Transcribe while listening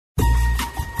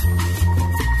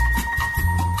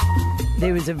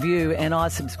there is a view, and I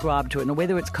subscribe to it, and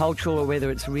whether it's cultural or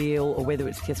whether it's real or whether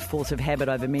it's just force of habit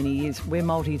over many years, we're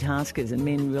multitaskers and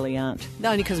men really aren't.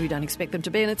 Only because we don't expect them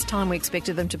to be, and it's time we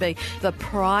expected them to be. The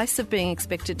price of being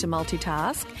expected to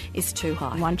multitask is too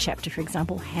high. One chapter, for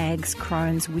example, hags,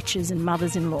 crones, witches and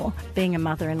mothers-in-law. Being a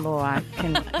mother-in-law, I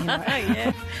can,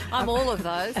 Yeah, I'm all of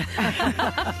those.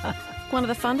 One of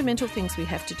the fundamental things we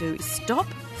have to do is stop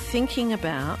thinking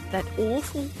about that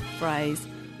awful phrase,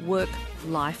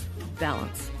 work-life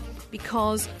balance,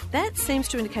 because that seems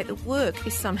to indicate that work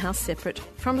is somehow separate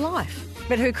from life.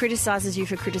 But who criticises you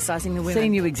for criticising the women?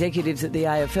 Senior executives at the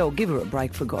AFL, give her a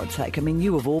break for God's sake. I mean,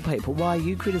 you of all people, why are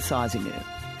you criticising her?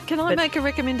 Can I make a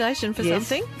recommendation for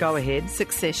something? Go ahead.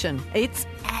 Succession. It's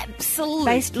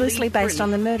absolutely loosely based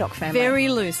on the Murdoch family. Very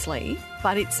loosely,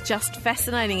 but it's just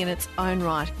fascinating in its own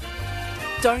right.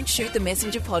 Don't Shoot the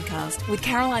Messenger podcast with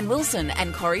Caroline Wilson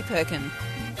and Corey Perkin.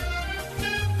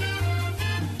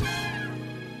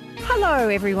 Hello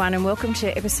everyone and welcome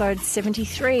to episode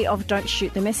 73 of Don't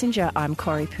Shoot the Messenger. I'm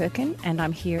Corey Perkin and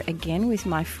I'm here again with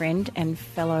my friend and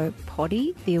fellow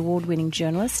Poddy, the award-winning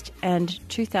journalist and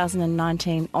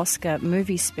 2019 Oscar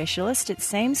movie specialist, it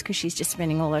seems, because she's just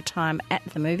spending all her time at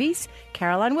the movies,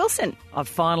 Caroline Wilson. I've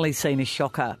finally seen a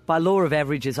shocker. By law of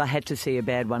averages, I had to see a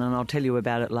bad one and I'll tell you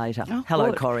about it later. Oh, hello,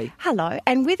 good. Corey. Hello.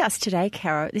 And with us today,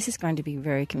 Caro, this is going to be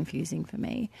very confusing for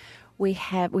me. We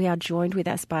are joined with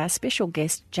us by a special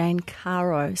guest, Jane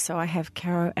Caro. So I have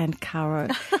Caro and Caro.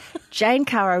 Jane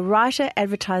Caro, writer,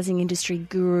 advertising industry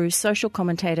guru, social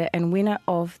commentator and winner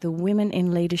of the Women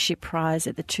in Leadership Prize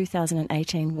at the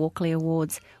 2018 Walkley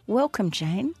Awards. Welcome,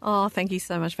 Jane. Oh, thank you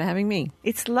so much for having me.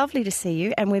 It's lovely to see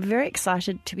you, and we're very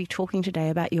excited to be talking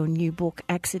today about your new book,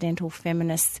 Accidental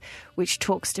Feminists, which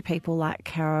talks to people like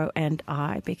Caro and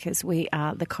I, because we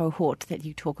are the cohort that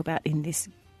you talk about in this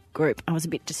group. I was a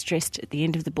bit distressed at the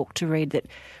end of the book to read that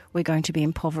we're going to be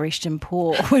impoverished and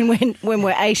poor when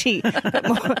we're 80. But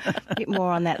a bit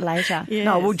more on that later. Yes.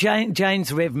 No, well,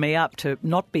 Jane's revved me up to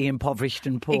not be impoverished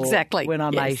and poor exactly. when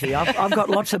I'm 80. I've got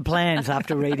lots of plans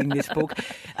after reading this book.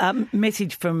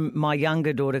 Message from my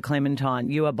younger daughter, Clementine.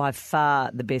 You are by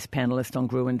far the best panellist on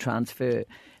Gruen Transfer.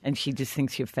 And she just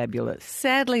thinks you're fabulous.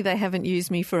 Sadly, they haven't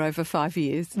used me for over 5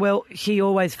 years. Well, she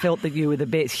always felt that you were the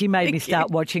best. She made me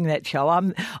start watching that show.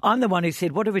 I'm the one who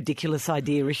said, what a ridiculous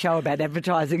idea, a show about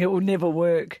advertising. It will never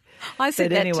work. I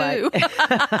said that too.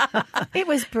 It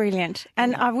was brilliant.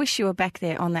 And I wish you were back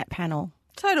there on that panel.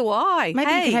 So do I.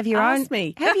 Maybe you could have your own.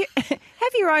 Me.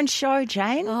 Have your own show,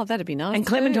 Jane. Oh, that'd be nice. And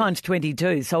Clementine's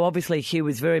 22, so obviously she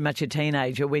was very much a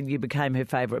teenager when you became her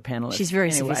favourite panellist. She's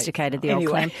very sophisticated, the old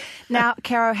Clem. Now,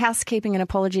 Caro, housekeeping and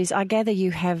apologies. I gather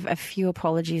you have a few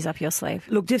apologies up your sleeve.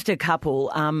 Look, just a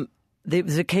couple. The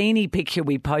zucchini picture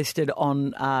we posted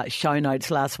on show notes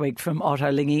last week from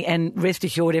Otto Lingy, and rest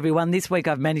assured, everyone, this week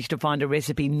I've managed to find a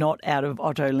recipe not out of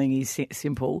Otto Lingy's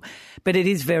Simple, but it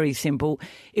is very simple.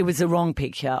 It was the wrong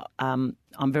picture.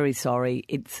 I'm very sorry.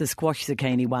 It's the squash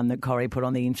zucchini one that Corey put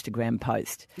on the Instagram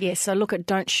post. Yes, so look at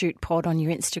Don't Shoot Pod on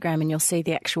your Instagram and you'll see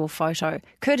the actual photo.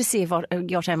 Courtesy of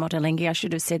Yotam Ottolenghi, I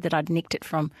should have said that I'd nicked it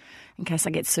from, in case I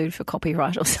get sued for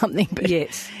copyright or something. But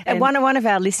yes. And one of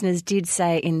our listeners did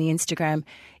say in the Instagram,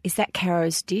 is that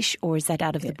Caro's dish or is that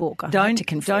out of the book? Don't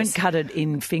cut it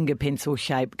in finger pencil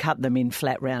shape. Cut them in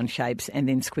flat round shapes and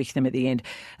then squish them at the end.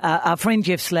 Our friend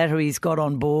Jeff Slattery's got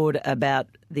on board about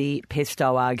the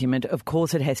pesto argument. Of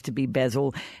course it has to be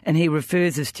basil, and he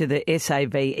refers us to the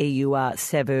SAVEUR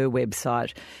Saveur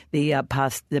website,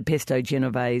 the pesto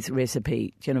Genovese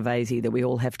recipe, Genovese, that we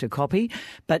all have to copy.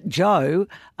 But Jo,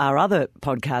 our other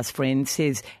podcast friend,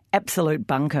 says absolute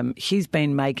bunkum. She's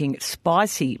been making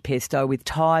spicy pesto with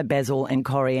Thai basil and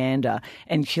coriander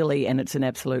and chilli, and it's an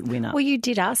absolute winner. Well, you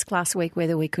did ask last week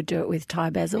whether we could do it with Thai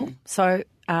basil. So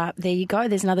there you go.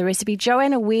 There's another recipe.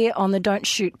 Joanna Weir on the Don't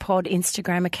Shoot Pod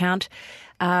Instagram account,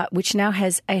 which now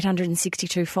has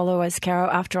 862 followers, Caro,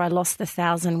 after I lost the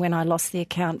 1,000 when I lost the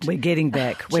account. We're getting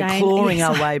back. We're Jane, clawing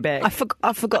our way back.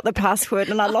 I forgot the password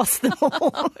and I lost them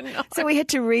all. Oh, no. So we had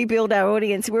to rebuild our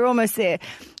audience. We're almost there.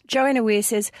 Joanna Weir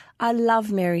says, I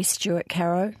love Mary Stuart,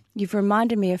 Caro. You've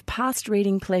reminded me of past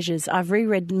reading pleasures. I've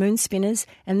reread Moonspinners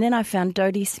and then I found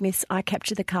Dodie Smith's I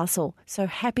Capture the Castle. So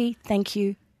happy, thank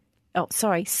you. Oh,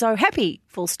 sorry, so happy,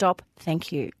 full stop,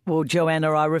 thank you. Well,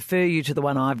 Joanna, I refer you to the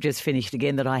one I've just finished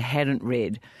again that I hadn't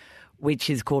read, which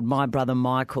is called My Brother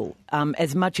Michael.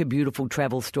 As much a beautiful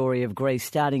travel story of Greece,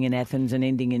 starting in Athens and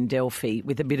ending in Delphi,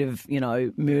 with a bit of,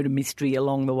 murder mystery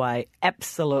along the way.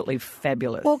 Absolutely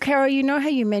fabulous. Well, Carol, you know how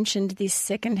you mentioned this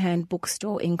second-hand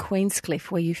bookstore in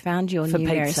Queenscliff where you found your new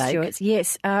Mary Stuart's?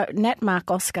 Yes. Nat Mark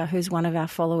Oscar, who's one of our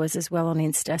followers as well on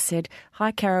Insta, said,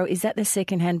 "Hi, Carol, is that the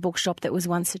second-hand bookshop that was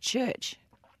once a church?"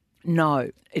 No,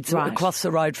 it's across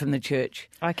the road from the church.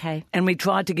 Okay. And we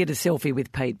tried to get a selfie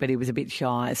with Pete, but he was a bit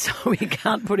shy, so we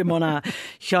can't put him on our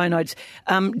show notes.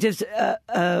 Just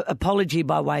apology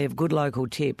by way of good local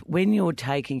tip. When you're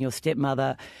taking your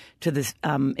stepmother to the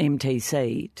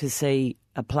MTC to see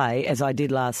a play, as I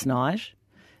did last night,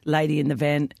 lady in the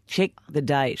van, check the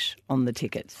date on the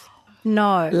tickets.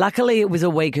 No. Luckily, it was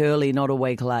a week early, not a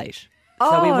week late.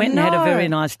 So we went and had a very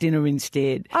nice dinner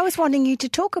instead. I was wanting you to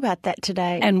talk about that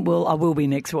today. And I will be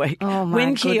next week. Oh, my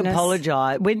When she goodness.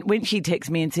 apologised, when she texted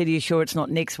me and said, "Are you sure it's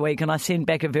not next week?" and I sent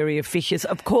back a very officious,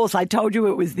 "Of course, I told you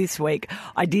it was this week,"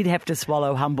 I did have to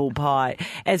swallow humble pie.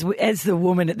 As the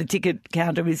woman at the ticket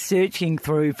counter is searching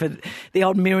through for the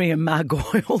old Miriam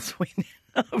Margoyles win.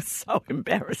 It was so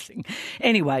embarrassing.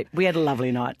 Anyway, we had a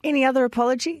lovely night. Any other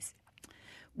apologies?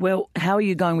 Well, how are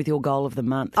you going with your goal of the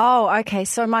month? Oh, okay.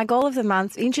 So my goal of the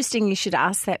month, interesting you should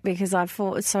ask that because I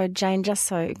thought, so Jane, just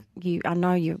so I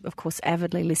know you, of course,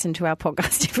 avidly listen to our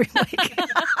podcast every week.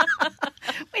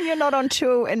 When you're not on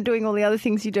tour and doing all the other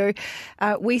things you do,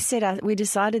 we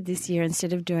decided this year,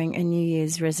 instead of doing a New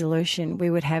Year's resolution,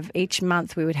 each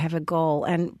month we would have a goal,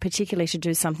 and particularly to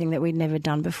do something that we'd never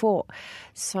done before.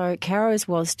 So Caro's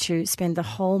was to spend the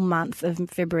whole month of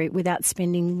February without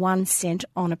spending 1 cent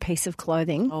on a piece of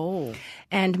clothing. Oh.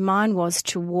 And mine was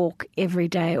to walk every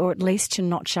day, or at least to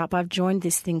notch up. I've joined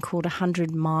this thing called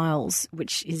 100 miles,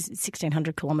 which is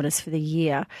 1,600 kilometres for the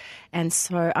year. And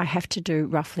so I have to do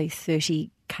roughly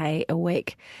 30K a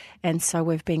week. And so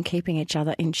we've been keeping each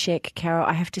other in check. Carol,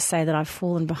 I have to say that I've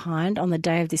fallen behind. On the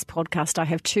day of this podcast, I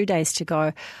have 2 days to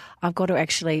go. I've got to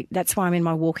actually, that's why I'm in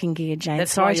my walking gear, Jane.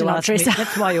 That's Sorry to not dress up.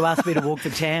 That's why you asked me to walk the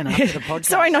town after the podcast.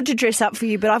 Sorry not to dress up for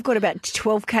you, but I've got about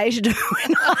 12K to do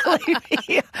when I leave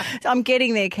here. So I'm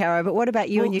getting there, Caro. But what about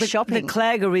you and your shopping? The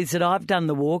clagger is that I've done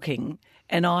the walking,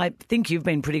 and I think you've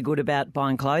been pretty good about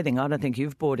buying clothing. I don't think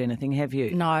you've bought anything, have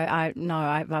you? No,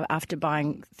 after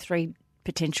buying 3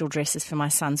 potential dresses for my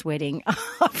son's wedding,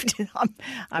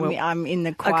 I'm in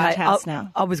the quiet house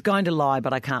now. I was going to lie,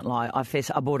 but I can't lie.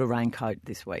 I bought a raincoat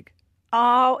this week.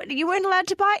 Oh, you weren't allowed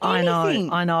to buy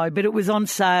anything. I know, but it was on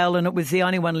sale and it was the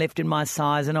only one left in my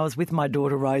size, and I was with my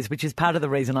daughter Rose, which is part of the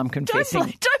reason I'm confessing.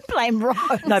 Don't blame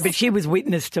Rose. No, but she was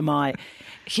witness to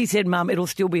she said, "Mum, it'll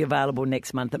still be available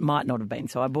next month." It might not have been,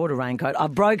 so I bought a raincoat.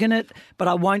 I've broken it, but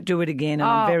I won't do it again, and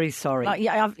I'm very sorry.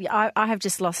 I have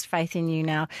just lost faith in you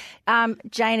now.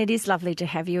 Jane, it is lovely to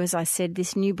have you. As I said,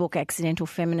 this new book, Accidental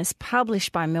Feminist,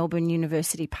 published by Melbourne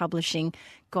University Publishing.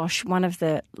 Gosh, one of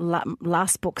the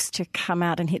last books to come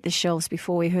out and hit the shelves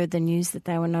before we heard the news that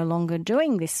they were no longer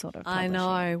doing this sort of publishing.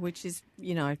 I know, which is,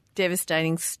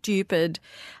 devastating, stupid,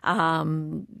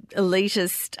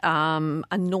 elitist,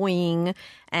 annoying,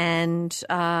 and,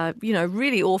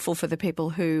 really awful for the people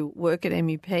who work at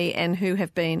MUP and who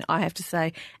have been, I have to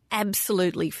say,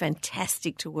 absolutely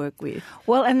fantastic to work with.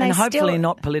 Well, and hopefully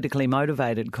not politically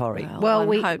motivated, Corrie.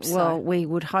 We hope so. We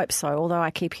would hope so, although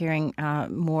I keep hearing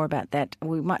more about that.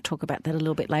 We might talk about that a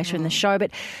little bit later in the show.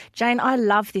 But, Jane, I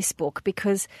love this book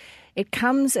because it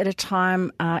comes at a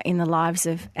time in the lives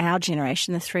of our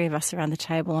generation, the 3 of us around the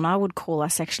table, and I would call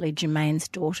us actually Jermaine's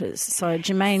daughters. So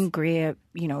Jermaine Greer,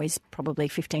 is probably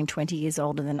 15, 20 years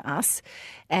older than us.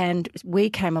 And we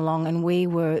came along and we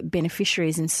were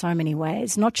beneficiaries in so many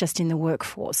ways, not just in the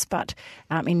workforce, but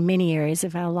in many areas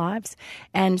of our lives.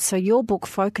 And so your book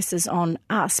focuses on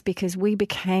us because we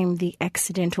became the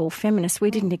accidental feminists.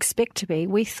 We didn't expect to be.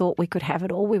 We thought we could have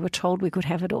it all. We were told we could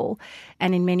have it all.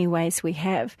 And in many ways we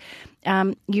have.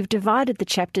 You've divided the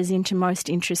chapters into most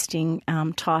interesting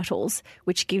titles,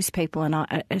 which gives people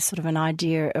a sort of an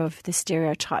idea of the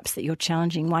stereotypes that you're challenging.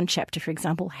 One chapter, for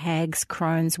example, hags,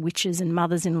 crones, witches and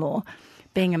mothers-in-law.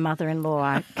 Being a mother-in-law,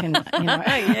 I can,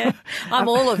 Yeah, I'm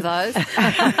all of those.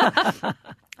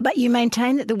 But you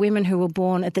maintain that the women who were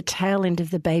born at the tail end of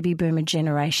the baby boomer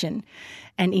generation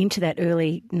and into that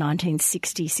early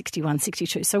 1960, 61,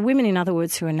 62. So women, in other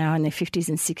words, who are now in their 50s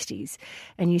and 60s.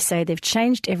 And you say they've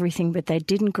changed everything, but they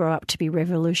didn't grow up to be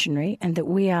revolutionary, and that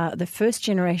we are the first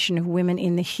generation of women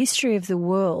in the history of the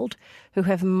world who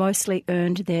have mostly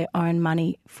earned their own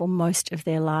money for most of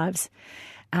their lives.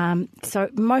 So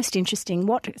most interesting.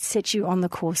 What set you on the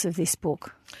course of this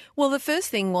book? Well, the first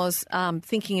thing was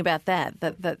thinking about that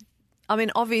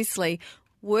obviously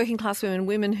working class women,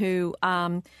 women who,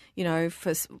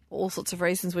 for all sorts of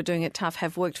reasons were doing it tough,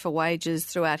 have worked for wages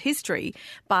throughout history.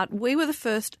 But we were the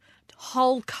first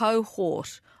whole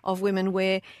cohort of women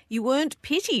where you weren't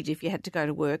pitied if you had to go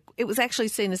to work. It was actually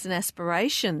seen as an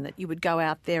aspiration that you would go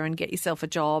out there and get yourself a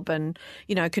job and,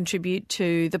 contribute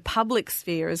to the public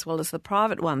sphere as well as the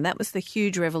private one. That was the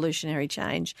huge revolutionary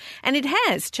change. And it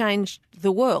has changed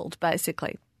the world,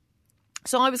 basically.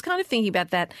 So I was kind of thinking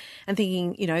about that and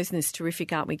thinking, isn't this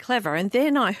terrific? Aren't we clever? And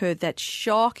then I heard that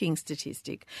shocking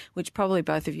statistic, which probably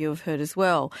both of you have heard as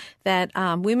well, that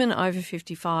women over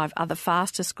 55 are the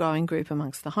fastest growing group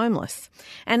amongst the homeless.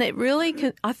 And it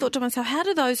really, I thought to myself, how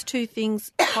do those two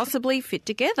things possibly fit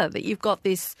together? That you've got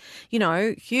this,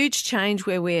 huge change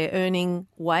where we're earning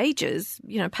wages,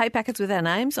 pay packets with our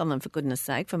names on them, for goodness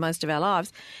sake, for most of our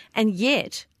lives, and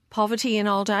yet poverty in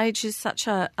old age is such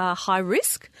a high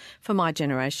risk for my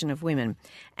generation of women.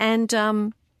 And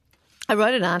I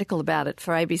wrote an article about it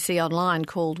for ABC Online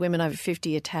called Women Over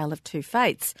 50, A Tale of Two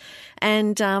Fates.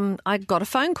 And I got a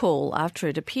phone call after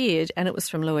it appeared, and it was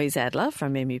from Louise Adler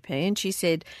from MUP, and she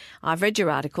said, I've read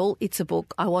your article, it's a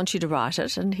book, I want you to write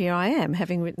it, and here I am,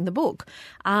 having written the book.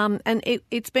 And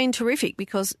it's been terrific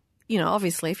because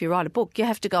obviously if you write a book, you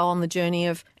have to go on the journey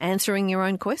of answering your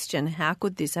own question. How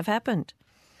could this have happened?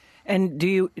 And do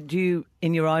you,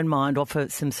 in your own mind, offer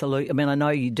some solutions? I mean, I know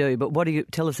you do, but what do you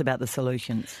tell us about the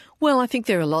solutions? Well, I think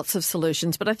there are lots of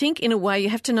solutions, but I think in a way you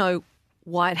have to know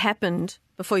why it happened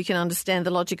before you can understand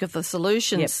the logic of the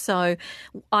solutions. Yep. So,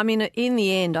 I mean, in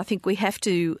the end, I think we have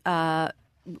to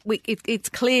it's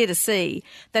clear to see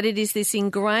that it is this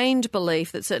ingrained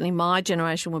belief that certainly my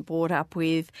generation were brought up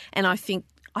with, and I think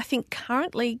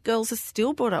currently girls are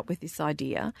still brought up with this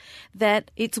idea that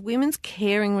it's women's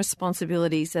caring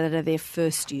responsibilities that are their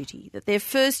first duty, that their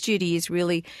first duty is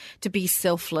really to be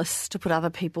selfless, to put other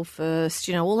people first,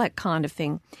 all that kind of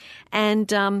thing.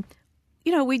 And,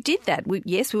 we did that. We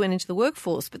went into the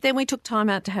workforce, but then we took time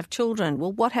out to have children.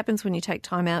 Well, what happens when you take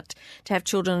time out to have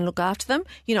children and look after them?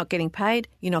 You're not getting paid.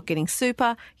 You're not getting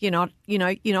super. You're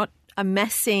not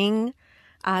amassing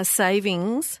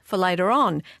savings for later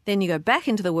on. Then you go back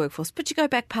into the workforce, but you go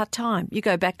back part-time. You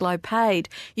go back low paid.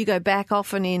 You go back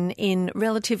often in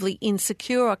relatively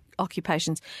insecure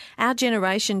occupations. Our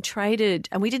generation traded,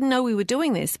 and we didn't know we were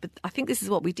doing this, but I think this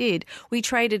is what we did. We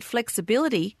traded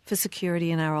flexibility for security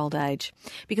in our old age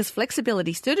because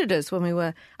flexibility suited us when we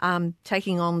were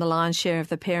taking on the lion's share of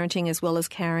the parenting as well as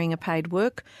carrying a paid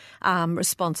work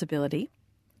responsibility.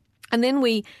 And then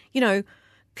we,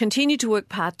 continued to work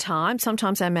part-time.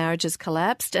 Sometimes our marriages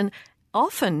collapsed, and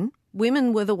often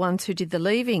women were the ones who did the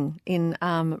leaving in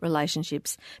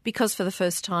relationships because for the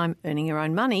first time earning your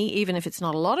own money, even if it's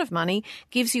not a lot of money,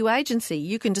 gives you agency.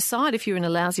 You can decide if you're in a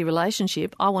lousy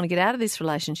relationship, I want to get out of this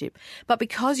relationship. But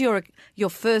because your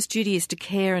first duty is to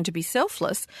care and to be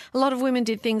selfless, a lot of women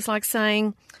did things like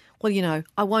saying, well,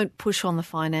 I won't push on the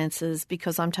finances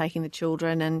because I'm taking the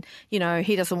children and,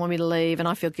 he doesn't want me to leave and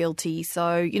I feel guilty.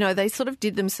 So, they sort of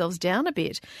did themselves down a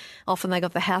bit. Often they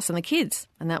got the house and the kids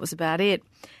and that was about it.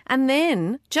 And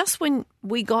then just when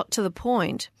we got to the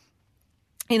point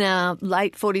in our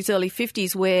late 40s, early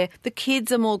 50s where the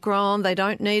kids are more grown, they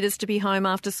don't need us to be home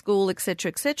after school, etc.,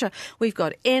 etc. We've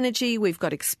got energy, we've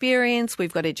got experience,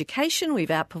 we've got education. We've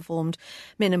outperformed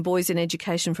men and boys in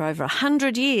education for over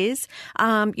 100 years.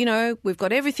 We've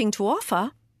got everything to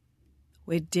offer.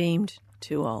 We're deemed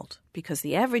too old because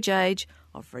the average age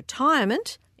of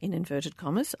retirement, in inverted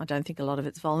commas, I don't think a lot of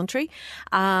it's voluntary,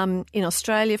 in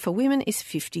Australia for women is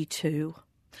 52.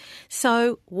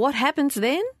 So what happens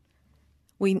then?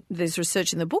 There's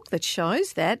research in the book that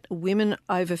shows that women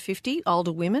over 50,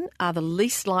 older women, are the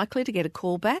least likely to get a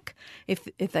call back if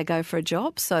they go for a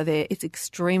job. So it's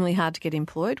extremely hard to get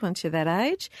employed once you're that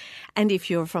age. And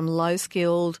if you're from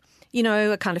low-skilled,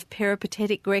 a kind of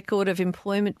peripatetic record of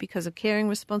employment because of caring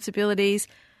responsibilities,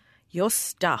 you're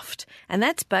stuffed. And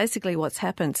that's basically what's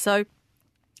happened. So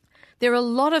there are a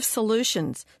lot of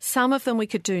solutions. Some of them we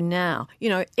could do now.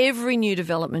 Every new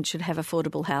development should have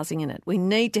affordable housing in it. We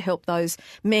need to help those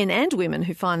men and women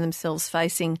who find themselves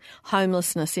facing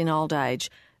homelessness in old age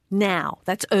now.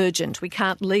 That's urgent. We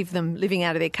can't leave them living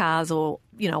out of their cars or,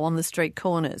 on the street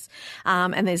corners.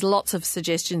 And there's lots of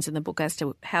suggestions in the book as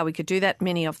to how we could do that,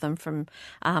 many of them from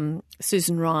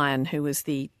Susan Ryan, who was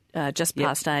the just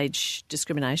past age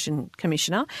discrimination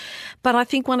commissioner. But I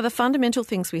think one of the fundamental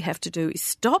things we have to do is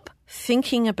stop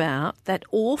thinking about that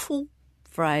awful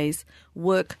phrase,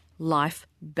 work-life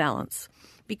balance,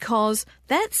 because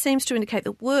that seems to indicate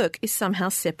that work is somehow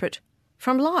separate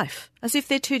from life, as if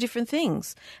they're two different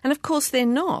things. And of course they're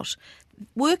not.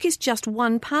 work is just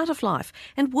one part of life,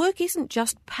 and work isn't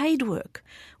just paid work.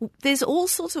 There's all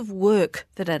sorts of work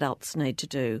that adults need to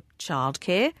do: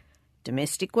 childcare,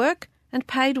 domestic work, and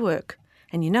paid work.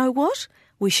 And you know what?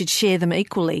 We should share them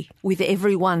equally with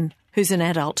everyone who's an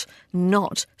adult,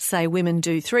 not say women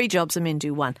do 3 jobs and men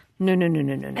do 1. No.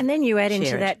 And then you add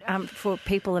into Share that, for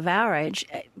people of our age,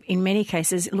 in many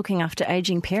cases, looking after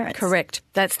ageing parents. Correct.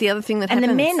 That's the other thing that And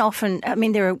happens. the men often, I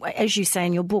mean, there are, as you say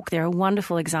in your book, there are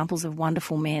wonderful examples of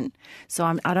wonderful men. So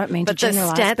I don't mean But to the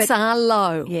generalise. stats are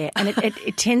low. Yeah, and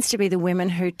it tends to be the women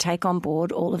who take on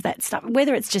board all of that stuff,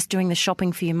 whether it's just doing the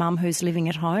shopping for your mum who's living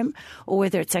at home, or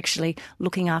whether it's actually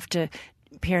looking after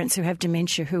parents who have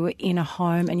dementia who are in a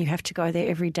home and you have to go there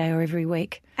every day or every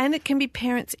week. And it can be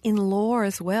parents-in-law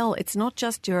as well. It's not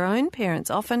just your own parents.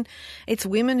 Often it's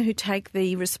women who take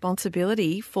the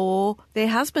responsibility for their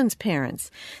husband's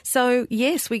parents. So,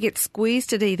 yes, we get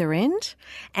squeezed at either end,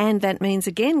 and that means,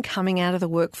 again, coming out of the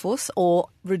workforce or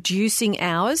reducing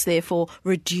hours, therefore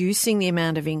reducing the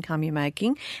amount of income you're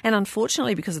making. And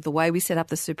unfortunately, because of the way we set up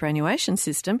the superannuation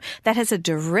system, that has a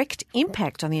direct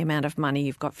impact on the amount of money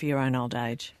you've got for your own old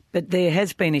age. But there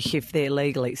has been a shift there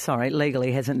legally. Sorry,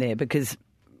 legally hasn't there? Because,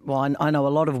 well, I know a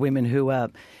lot of women who are,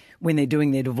 when they're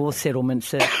doing their divorce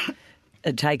settlements,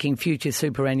 are taking future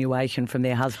superannuation from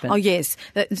their husband. Oh, yes.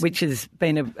 Which has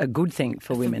been a good thing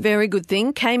for women. Very good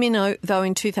thing. Came in, though,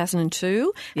 in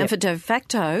 2002 and for de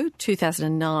facto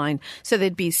 2009. So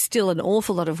there'd be still an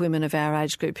awful lot of women of our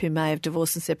age group who may have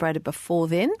divorced and separated before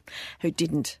then who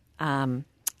didn't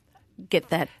get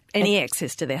that any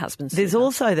access to their husband's There's super.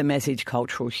 also the message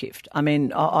cultural shift. I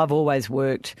mean, I've always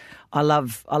worked. I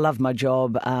love my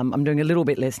job. I'm doing a little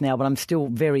bit less now, but I'm still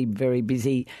very, very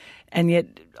busy. And yet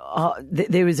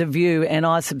there is a view, and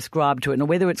I subscribe to it. And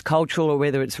whether it's cultural or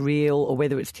whether it's real or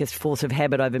whether it's just force of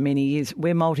habit over many years,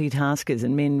 we're multitaskers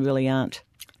and men really aren't.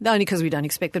 Only because we don't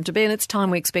expect them to be, and it's time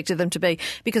we expected them to be,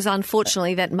 because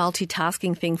unfortunately that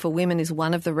multitasking thing for women is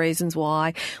one of the reasons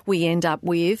why we end up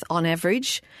with, on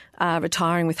average,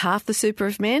 retiring with half the super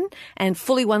of men and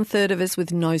fully 1/3 of us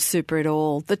with no super at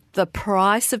all. The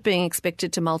price of being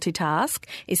expected to multitask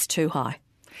is too high.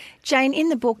 Jane, in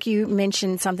the book you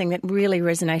mentioned something that really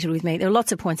resonated with me. There are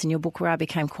lots of points in your book where I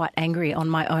became quite angry on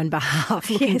my own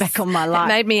behalf, looking back on my life.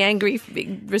 It made me angry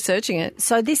researching it.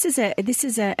 So this is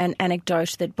an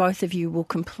anecdote that both of you will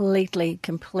completely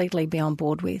be on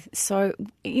board with. So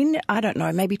I don't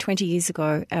know, maybe 20 years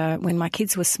ago, when my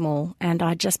kids were small and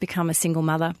I'd just become a single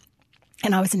mother,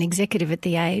 and I was an executive at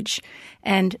the age,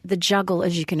 and the juggle,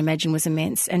 as you can imagine, was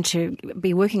immense. And to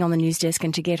be working on the news desk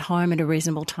and to get home at a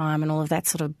reasonable time and all of that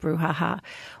sort of brouhaha.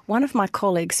 One of my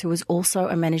colleagues, who was also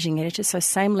a managing editor, so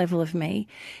same level of me,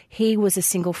 he was a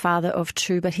single father of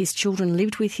 2, but his children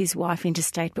lived with his wife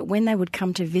interstate. But when they would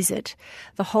come to visit,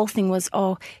 the whole thing was,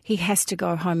 oh, he has to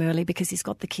go home early because he's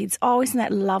got the kids. Oh, isn't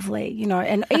that lovely? You know,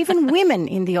 and even women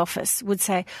in the office would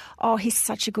say, oh, he's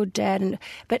such a good dad.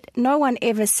 But no one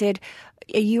ever said,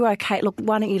 are you okay? Look,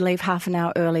 why don't you leave half an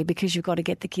hour early because you've got to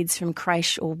get the kids from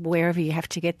creche or wherever you have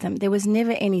to get them. There was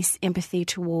never any empathy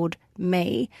toward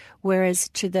me, whereas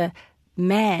to the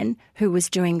man who was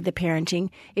doing the parenting,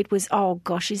 it was, oh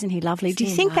gosh, isn't he lovely? Do you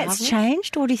think that's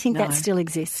changed, or do you think that still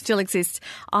exists? Still exists.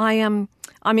 I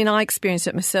mean, I experienced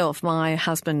it myself. My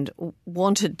husband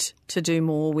wanted to do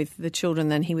more with the children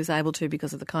than he was able to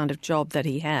because of the kind of job that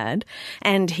he had,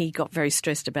 and he got very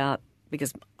stressed about,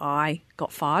 because I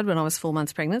got fired when I was 4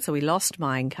 months pregnant, so we lost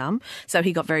my income. So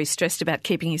he got very stressed about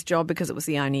keeping his job because it was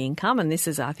the only income, and this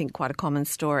is, I think, quite a common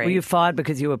story. Were you fired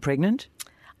because you were pregnant?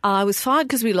 I was fired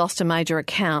because we lost a major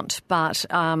account, but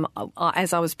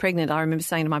as I was pregnant, I remember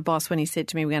saying to my boss when he said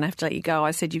to me, we're going to have to let you go,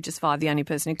 I said, you've just fired the only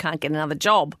person who can't get another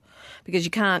job, because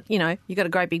you can't, you know, you've got a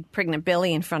great big pregnant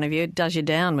belly in front of you. It does you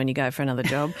down when you go for another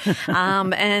job.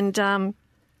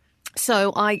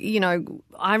 So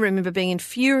I remember being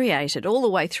infuriated all the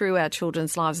way through our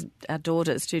children's lives, our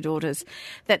daughters, 2 daughters,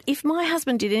 that if my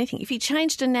husband did anything, if he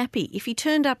changed a nappy, if he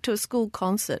turned up to a school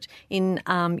concert in,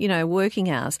 working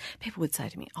hours, people would say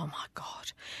to me, oh my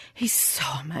God, he's so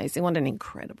amazing. What an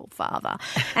incredible father.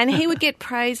 And he would get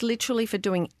praised literally for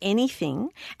doing anything.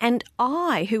 And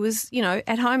I, who was,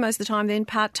 at home most of the time, then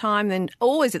part-time, then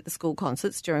always at the school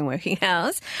concerts during working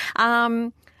hours,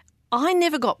 I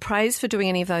never got praise for doing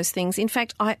any of those things. In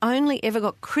fact, I only ever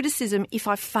got criticism if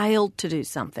I failed to do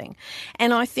something.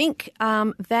 And I think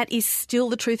that is still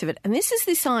the truth of it. And this is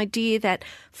this idea that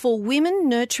for women,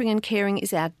 nurturing and caring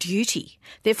is our duty.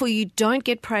 Therefore, you don't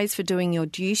get praise for doing your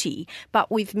duty.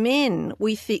 But with men,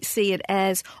 we see it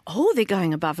as, they're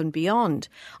going above and beyond.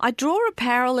 I draw a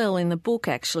parallel in the book,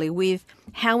 actually, with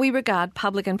how we regard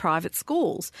public and private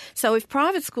schools. So if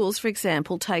private schools, for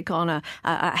example, take on a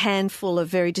handful of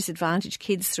very disadvantaged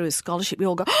kids through a scholarship, we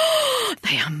all go,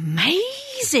 they're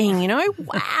amazing,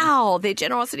 wow, their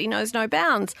generosity knows no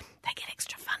bounds. They get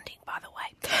extra funding, by the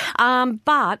way.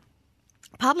 But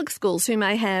public schools who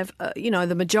may have,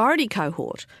 the majority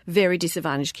cohort, very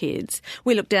disadvantaged kids,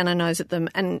 we look down our nose at them,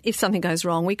 and if something goes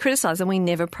wrong, we criticise them, we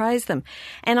never praise them.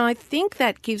 And I think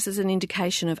that gives us an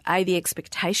indication of, the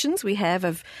expectations we have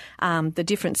of the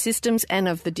different systems and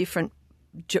of the different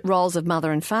roles of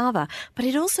mother and father, but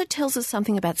it also tells us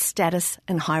something about status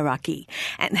and hierarchy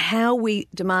and how we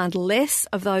demand less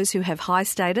of those who have high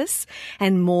status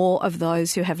and more of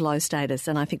those who have low status.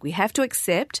 And I think we have to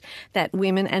accept that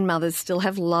women and mothers still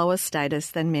have lower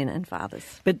status than men and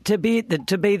fathers. But to be the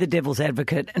devil's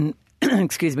advocate, and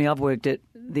excuse me, I've worked at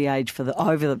The Age for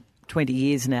over 20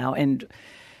 years now, and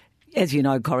as you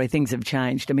know, Corrie, things have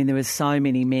changed. I mean, there are so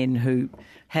many men who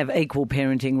have equal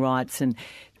parenting rights, and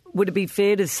would it be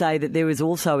fair to say that there is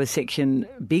also a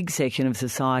big section of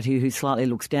society who slightly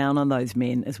looks down on those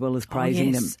men as well as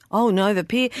praising them? Oh no, the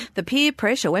peer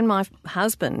pressure. When my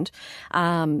husband,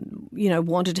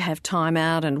 wanted to have time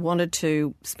out and wanted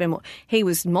to spend more, he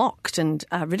was mocked and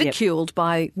ridiculed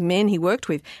by men he worked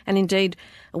with. And indeed,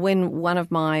 when one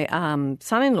of my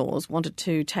son-in-laws wanted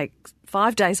to take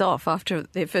 5 days off after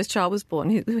their first child was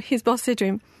born, his boss said to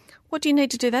him, "What do you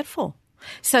need to do that for?"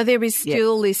 So there is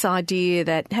still this idea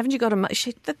that, haven't you got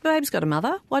the babe's got a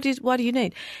mother? Why do you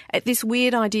need? This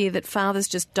weird idea that fathers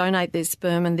just donate their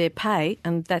sperm and their pay,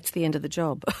 and that's the end of the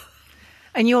job.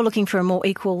 And you're looking for a more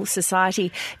equal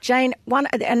society. Jane,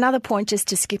 another point just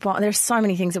to skip on, there's so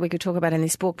many things that we could talk about in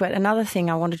this book, but another thing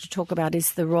I wanted to talk about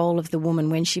is the role of the woman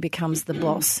when she becomes the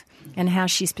boss and how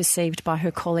she's perceived by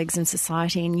her colleagues in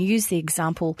society. And you use the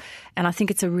example, and I think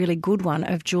it's a really good one,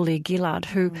 of Julia Gillard,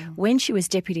 who, when she was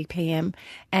Deputy PM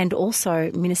and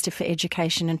also Minister for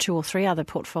Education and 2 or 3 other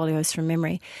portfolios from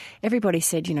memory, everybody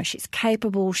said, she's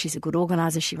capable, she's a good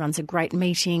organiser, she runs a great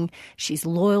meeting, she's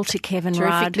loyal to Kevin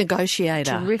Rudd.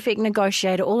 Terrific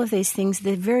negotiator, all of these things.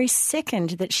 The very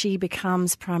second that she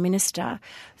becomes Prime Minister,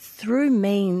 through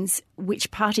means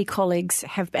which party colleagues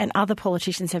and other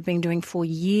politicians have been doing for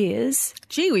years.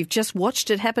 Gee, we've just watched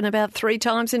it happen about 3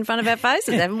 times in front of our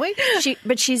faces, haven't we?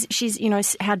 But she's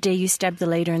how dare you stab the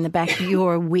leader in the back?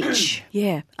 You're a witch.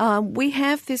 Yeah. We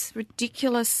have this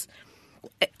ridiculous...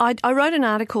 I wrote an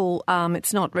article,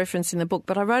 it's not referenced in the book,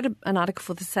 but I wrote an article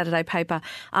for the Saturday paper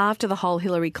after the whole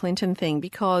Hillary Clinton thing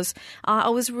because I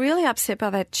was really upset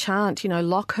by that chant,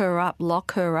 lock her up,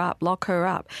 lock her up, lock her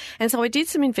up. And so I did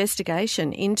some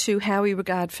investigation into how we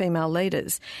regard female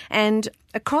leaders. And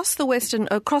across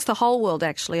the whole world,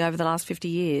 actually, over the last 50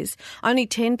 years, only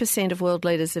 10% of world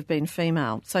leaders have been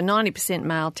female. So 90%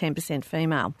 male, 10%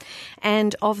 female.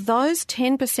 And of those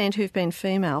 10% who've been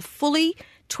female, fully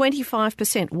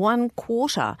 25%,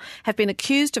 1/4, have been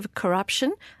accused of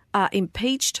corruption,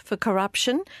 impeached for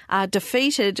corruption,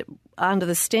 defeated under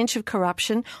the stench of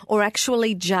corruption, or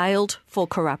actually jailed for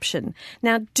corruption.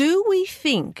 Now, do we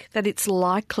think that it's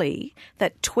likely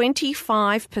that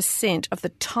 25% of the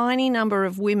tiny number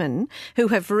of women who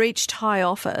have reached high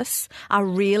office are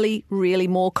really, really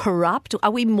more corrupt? Are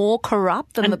we more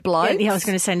corrupt than the blokes? Yeah, I was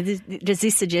going to say, does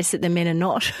this suggest that the men are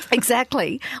not?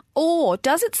 Exactly. Or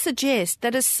does it suggest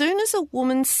that as soon as a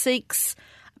woman seeks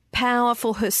power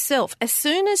for herself, as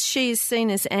soon as she is seen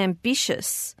as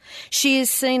ambitious, she is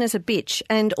seen as a bitch,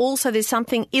 and also there's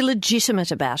something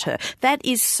illegitimate about her. That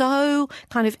is so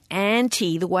kind of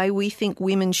anti the way we think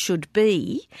women should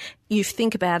be. You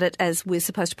think about it as we're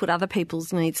supposed to put other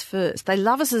people's needs first. They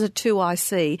love us as a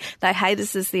 2IC. They hate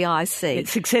us as the IC.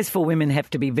 Successful women have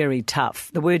to be very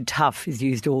tough. The word tough is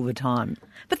used all the time.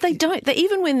 But they don't.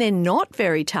 Even when they're not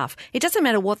very tough, it doesn't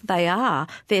matter what they are,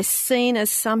 they're seen as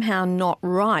somehow not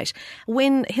right.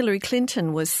 When Hillary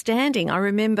Clinton was standing, I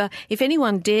remember if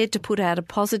anyone dared to put out a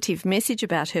positive message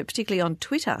about her, particularly on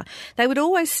Twitter, they would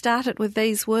always start it with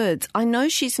these words, "I know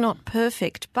she's not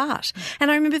perfect, but..."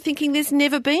 And I remember thinking there's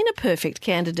never been a perfect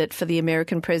candidate for the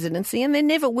American presidency, and there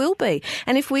never will be.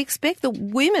 And if we expect the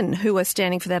women who are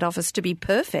standing for that office to be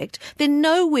perfect, then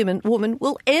no woman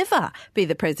will ever be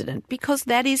the president, because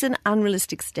that is an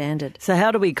unrealistic standard. So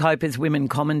how do we cope as women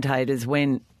commentators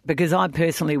because I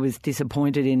personally was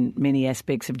disappointed in many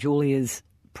aspects of Julia's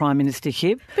prime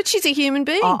ministership. But she's a human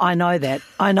being. I know that.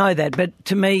 But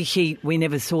to me, we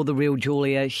never saw the real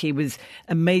Julia. She was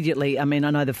immediately, I mean,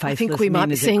 I know the faceless I think we might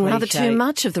be seeing rather cliche. too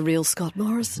much of the real Scott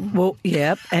Morrison. Well,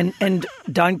 yeah, and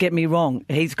don't get me wrong,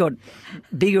 he's got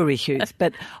bigger issues,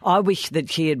 but I wish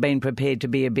that she had been prepared to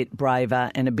be a bit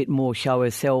braver and a bit more show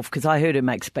herself, because I heard her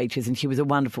make speeches and she was a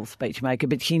wonderful speech maker,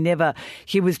 but she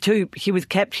was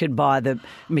captured by the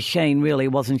machine, really,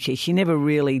 wasn't she? She never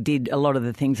really did a lot of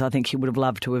the things I think she would have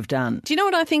loved to have done. Do you know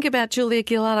what I think about Julia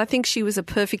Gillard? I think she was a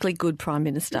perfectly good Prime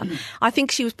Minister. I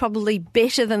think she was probably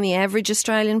better than the average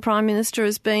Australian Prime Minister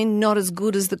has been, not as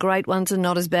good as the great ones and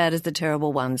not as bad as the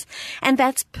terrible ones. And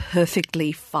that's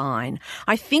perfectly fine.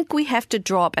 I think we have to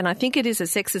drop, and I think it is a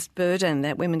sexist burden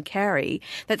that women carry,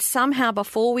 that somehow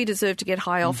before we deserve to get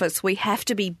high office, we have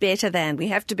to be better than, we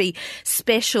have to be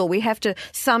special, we have to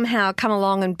somehow come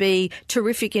along and be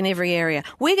terrific in every area.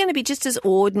 We're going to be just as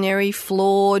ordinary,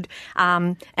 flawed,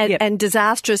 and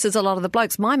disastrous as a lot of the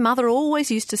blokes. My mother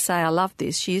always used to say, I love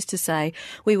this, she used to say,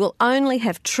 we will only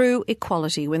have true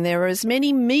equality when there are as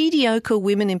many mediocre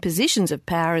women in positions of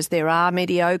power as there are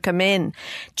mediocre men.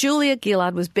 Julia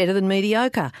Gillard was better than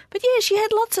mediocre. But yeah, she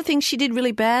had lots of things she did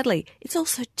really badly. It's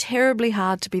also terribly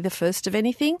hard to be the first of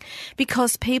anything,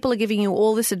 because people are giving you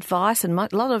all this advice and a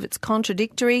lot of it's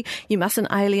contradictory. You mustn't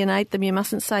alienate them. You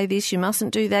mustn't say this. You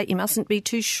mustn't do that. You mustn't be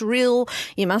too shrill.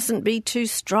 You mustn't be too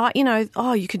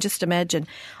you can just imagine.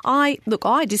 I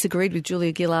disagreed with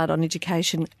Julia Gillard on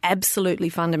education absolutely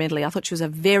fundamentally. I thought she was a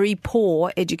very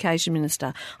poor education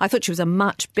minister. I thought she was a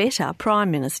much better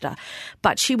Prime Minister.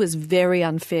 But she was very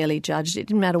unfairly judged. It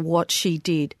didn't matter what she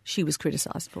did. She was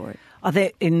criticised for it. I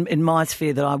think in my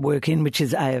sphere that I work in, which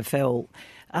is AFL,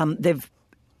 they've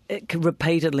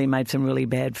repeatedly made some really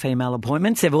bad female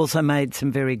appointments. They've also made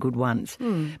some very good ones.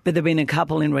 But there have been a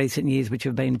couple in recent years which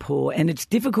have been poor, and it's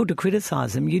difficult to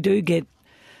criticise them. You do get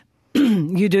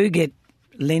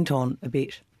lent on a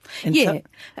bit. And yeah.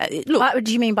 Look,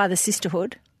 do you mean by the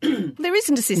sisterhood? There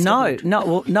isn't a sisterhood.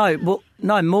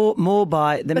 No, more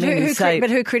by the men who say... But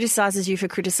who criticises you for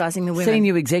criticising the women?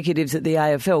 Senior executives at the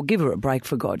AFL, give her a break,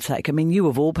 for God's sake. I mean, you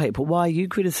of all people, why are you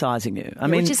criticising her?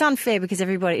 Which is unfair, because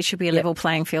it should be a level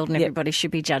playing field and everybody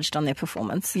should be judged on their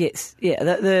performance. Yes, yeah.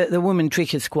 The woman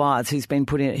Tricia Squires, who's been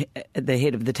put in at the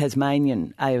head of the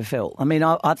Tasmanian AFL, I mean,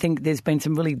 I think there's been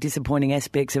some really disappointing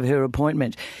aspects of her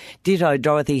appointment. Ditto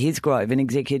Dorothy Hisgrove, an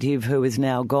executive who is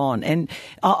now gone. And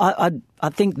I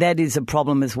think that is a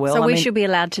problem as well. So we should be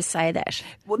allowed to say that.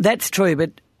 Well, that's true,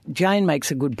 but Jane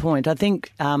makes a good point. I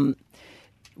think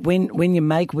when you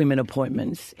make women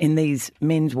appointments in these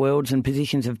men's worlds and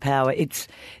positions of power,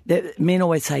 men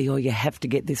always say, you have to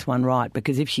get this one right,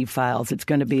 because if she fails, it's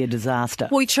going to be a disaster.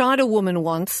 We tried a woman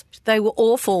once. They were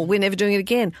awful. We're never doing it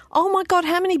again. Oh, my God,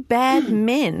 how many bad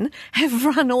men have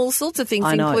run all sorts of things,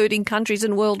 including countries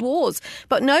and world wars?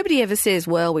 But nobody ever says,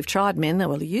 well, we've tried men. They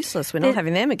were useless. We're not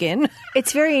having them again.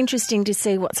 It's very interesting to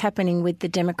see what's happening with the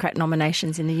Democrat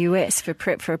nominations in the US for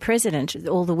a president,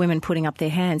 all the women putting up their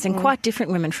hands, and quite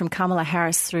different women from Kamala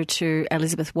Harris through to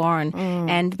Elizabeth Warren.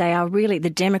 And they are really the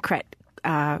Democrat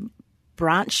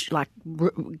branch, like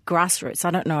grassroots.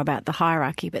 I don't know about the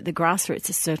hierarchy, but the grassroots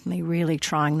are certainly really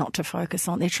trying not to focus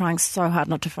on. They're trying so hard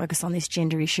not to focus on this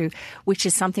gender issue, which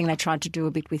is something they tried to do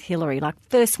a bit with Hillary. Like,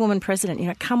 first woman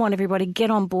president, come on, everybody,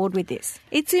 get on board with this.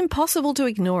 It's impossible to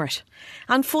ignore it.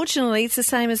 Unfortunately, it's the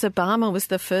same as Obama was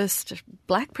the first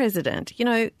black president.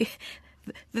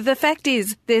 The fact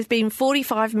is, there's been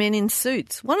 45 men in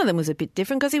suits. One of them was a bit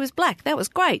different because he was black. That was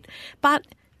great. But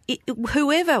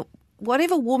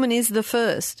whatever woman is the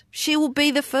first, she will be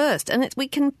the first. And we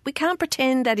can't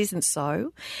pretend that isn't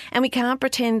so. And we can't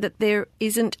pretend that there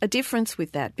isn't a difference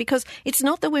with that. Because it's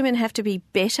not that women have to be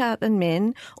better than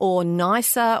men or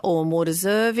nicer or more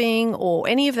deserving or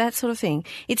any of that sort of thing.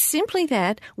 It's simply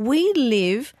that we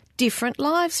live different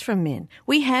lives from men.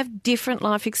 We have different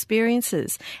life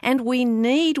experiences, and we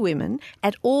need women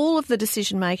at all of the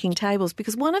decision-making tables,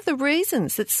 because one of the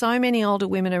reasons that so many older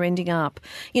women are ending up,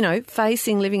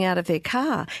 facing living out of their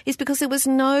car is because there was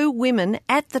no women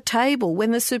at the table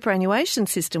when the superannuation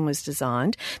system was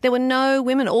designed. There were no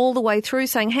women all the way through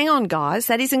saying, hang on, guys,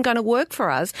 that isn't going to work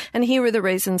for us, and here are the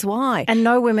reasons why. And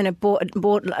no women are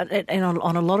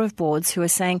on a lot of boards who are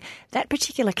saying, that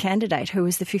particular candidate who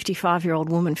was the 55-year-old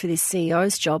woman for this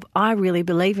CEO's job, I really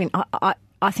believe in.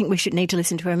 I think we should need to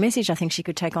listen to her message. I think she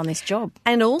could take on this job.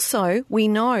 And also, we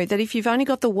know that if you've only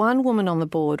got the one woman on the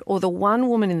board or the one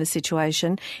woman in the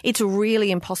situation, it's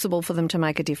really impossible for them to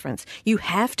make a difference. You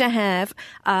have to have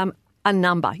a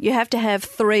number. You have to have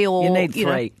 3 or... You need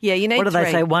 3. You need 3. What do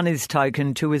they say? 1 is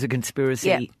token, 2 is a conspiracy.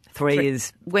 Yeah. 3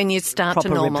 is when you start proper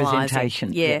to normalise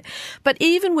representation. it. Yeah. But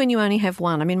even when you only have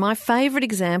 1, I mean, my favourite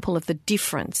example of the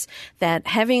difference that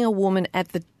having a woman at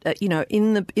the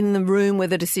in the room where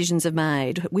the decisions are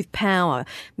made with power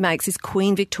makes is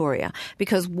Queen Victoria.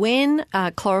 Because when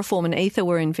chloroform and ether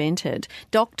were invented,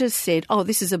 doctors said, "Oh,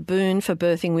 this is a boon for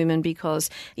birthing women because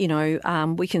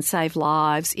we can save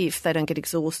lives if they don't get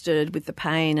exhausted with the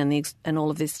pain and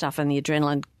all of this stuff and the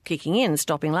adrenaline kicking in,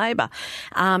 stopping labour."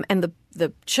 And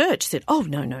the church said, "Oh,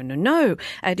 no.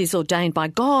 It is ordained by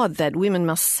God that women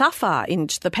must suffer in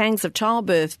the pangs of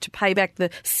childbirth to pay back the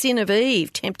sin of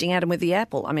Eve, tempting Adam with the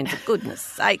apple." I mean, for goodness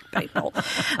sake, people,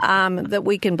 that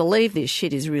we can believe this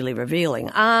shit is really revealing.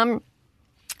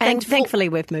 And thankfully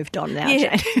we've moved on now,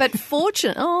 yeah, Jane. But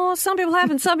some people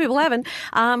haven't, some people haven't.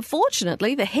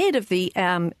 Fortunately, the head of the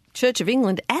Church of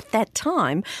England at that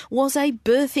time was a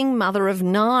birthing mother of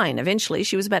 9. Eventually,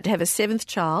 she was about to have a 7th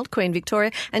child, Queen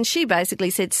Victoria, and she basically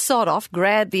said, sod off,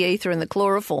 grabbed the ether and the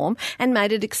chloroform and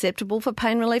made it acceptable for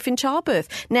pain relief in childbirth.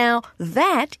 Now,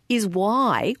 that is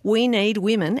why we need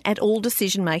women at all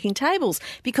decision-making tables,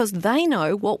 because they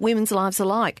know what women's lives are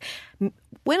like.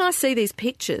 When I see these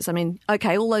pictures, I mean,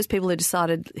 okay, all those people who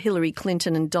decided Hillary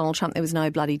Clinton and Donald Trump, there was no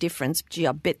bloody difference. Gee,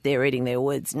 I bet they're eating their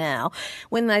words now.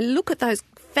 When they look at those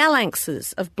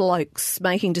phalanxes of blokes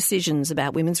making decisions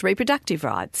about women's reproductive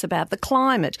rights, about the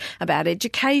climate, about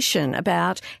education,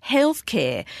 about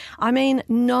healthcare, I mean,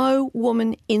 no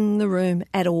woman in the room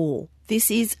at all. This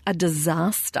is a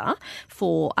disaster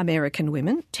for American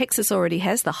women. Texas already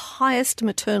has the highest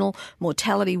maternal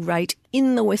mortality rate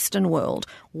in the Western world.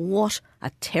 What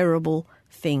a terrible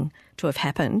thing to have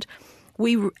happened.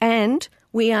 We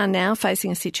are now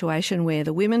facing a situation where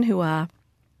the women who are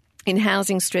in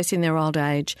housing stress in their old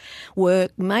age were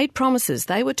made promises.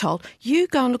 They were told, you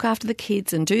go and look after the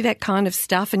kids and do that kind of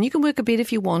stuff, and you can work a bit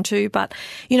if you want to, but,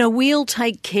 we'll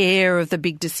take care of the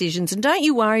big decisions, and don't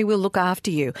you worry, we'll look after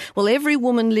you. Well, every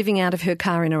woman living out of her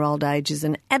car in her old age is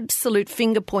an absolute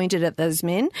finger pointed at those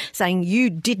men saying, you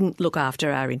didn't look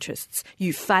after our interests.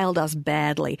 You failed us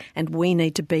badly, and we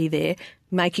need to be there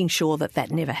making sure that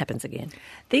never happens again.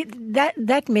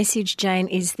 That message, Jane,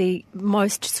 is the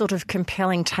most sort of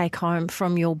compelling take-home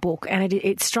from your book, and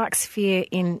it strikes fear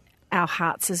in our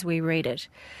hearts as we read it.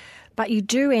 But you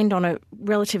do end on a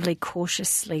relatively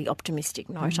cautiously optimistic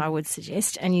note, I would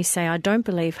suggest, and you say, I don't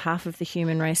believe half of the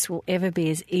human race will ever be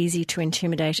as easy to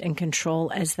intimidate and control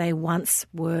as they once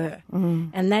were.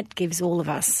 And that gives all of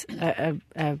us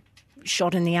a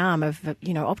shot in the arm of,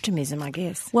 optimism, I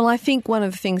guess. Well, I think one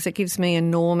of the things that gives me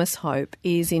enormous hope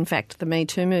is, in fact, the Me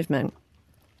Too movement.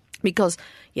 Because,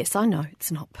 yes, I know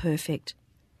it's not perfect.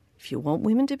 If you want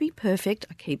women to be perfect,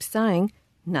 I keep saying,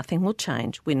 nothing will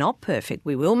change. We're not perfect.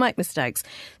 We will make mistakes.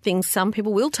 Some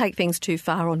people will take things too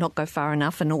far or not go far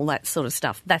enough and all that sort of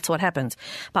stuff. That's what happens.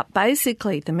 But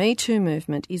basically, the Me Too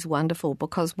movement is wonderful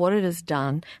because what it has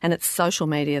done, and it's social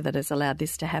media that has allowed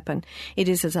this to happen, it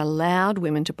has allowed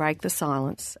women to break the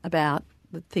silence about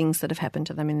the things that have happened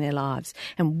to them in their lives.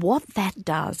 And what that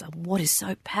does, and what is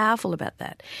so powerful about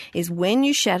that, is when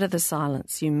you shatter the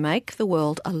silence, you make the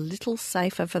world a little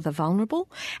safer for the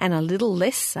vulnerable and a little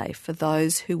less safe for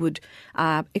those who would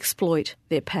exploit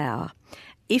their power.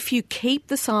 If you keep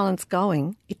the silence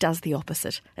going, it does the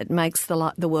opposite. It makes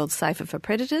the world safer for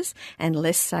predators and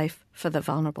less safe for the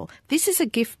vulnerable. This is a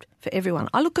gift for everyone.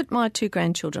 I look at my 2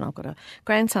 grandchildren. I've got a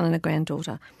grandson and a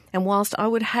granddaughter. And whilst I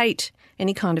would hate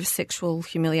any kind of sexual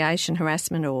humiliation,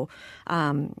 harassment or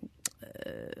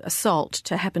assault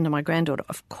to happen to my granddaughter,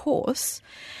 of course,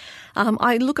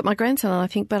 I look at my grandson and I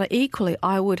think, but equally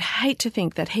I would hate to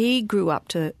think that he grew up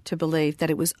to believe that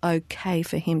it was okay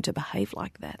for him to behave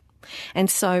like that. And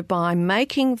so by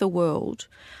making the world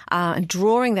and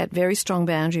drawing that very strong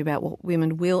boundary about what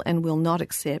women will and will not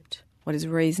accept, what is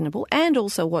reasonable, and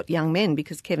also what young men,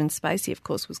 because Kevin Spacey, of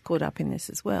course, was caught up in this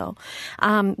as well,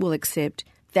 will accept,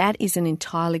 that is an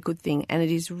entirely good thing. And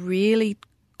it is really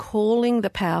calling the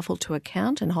powerful to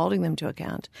account and holding them to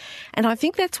account. And I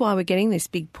think that's why we're getting this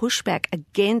big pushback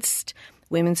against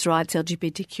women's rights,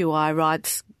 LGBTQI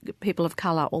rights, people of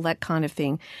colour, all that kind of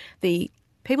thing. The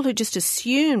people who just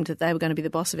assumed that they were going to be the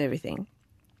boss of everything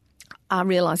are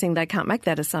realising they can't make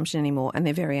that assumption anymore, and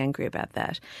they're very angry about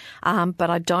that. But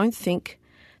I don't think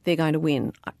they're going to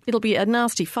win. It'll be a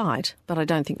nasty fight, but I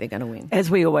don't think they're going to win. As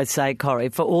we always say, Corrie,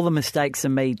 for all the mistakes the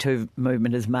Me Too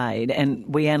movement has made, and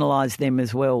we analyse them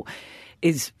as well,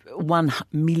 is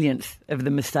 1/1,000,000th of the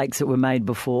mistakes that were made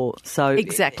before. So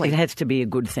exactly, it has to be a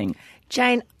good thing.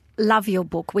 Jane, Love your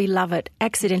book. We love it.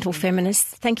 Accidental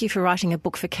Feminists. Thank you for writing a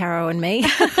book for Caro and me.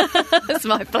 It's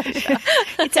my pleasure.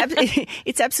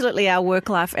 It's absolutely our work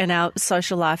life and our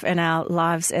social life and our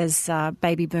lives as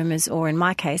baby boomers, or in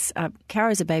my case,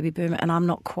 Caro's a baby boomer and I'm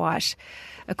not quite,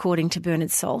 according to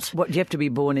Bernard Salt. What, you have to be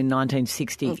born in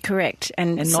 1960? Correct,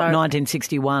 and not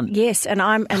 1961. Yes, but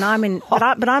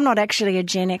I'm not actually a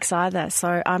Gen X either,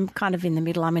 so I'm kind of in the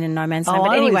middle. I'm in a no man's land.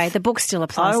 But anyway, the book still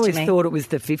applies to me. I always thought it was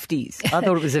the 50s. I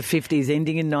thought it was the 50s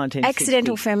ending in 1960.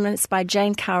 Accidental Feminists by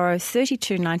Jane Caro,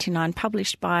 $32.99,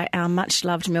 published by our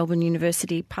much-loved Melbourne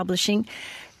University Publishing.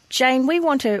 Jane, we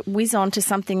want to whiz on to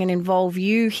something and involve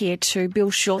you here too.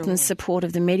 Bill Shorten's support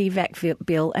of the Medivac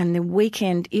bill and the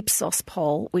weekend Ipsos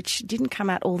poll, which didn't come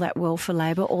out all that well for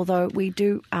Labor, although we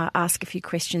do ask a few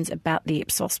questions about the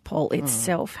Ipsos poll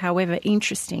itself. However,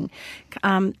 interesting.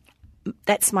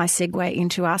 That's my segue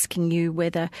into asking you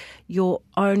whether your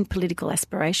own political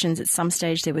aspirations, at some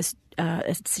stage there was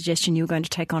a suggestion you were going to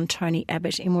take on Tony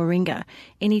Abbott in Warringah.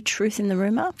 Any truth in the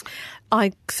rumour?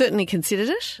 I certainly considered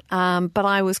it, but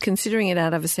I was considering it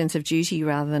out of a sense of duty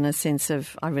rather than a sense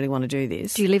of I really want to do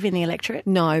this. Do you live in the electorate?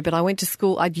 No, but I went to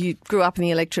school. I grew up in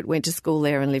the electorate, went to school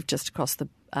there and lived just across the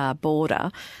border.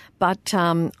 But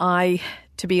to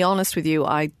be honest with you,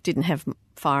 I didn't have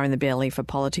fire in the belly for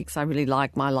politics. I really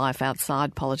like my life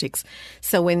outside politics.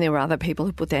 So when there were other people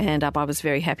who put their hand up, I was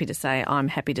very happy to say I'm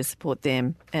happy to support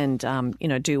them and,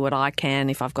 do what I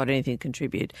can if I've got anything to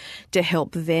contribute to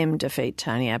help them defeat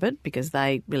Tony Abbott because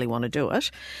they really want to do it.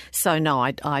 So no,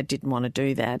 I didn't want to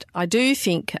do that. I do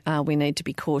think we need to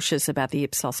be cautious about the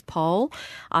Ipsos poll,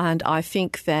 and I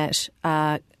think that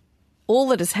all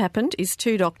that has happened is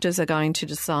two doctors are going to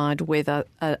decide whether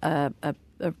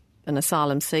an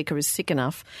asylum seeker is sick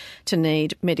enough to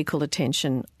need medical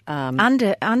attention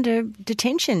under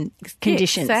detention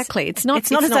conditions. Yeah, exactly. It's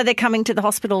not as though they're coming to the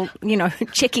hospital,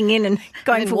 checking in and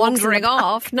going for wandering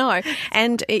off. No,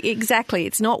 and exactly,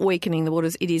 it's not weakening the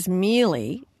waters. It is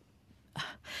merely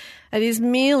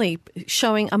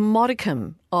showing a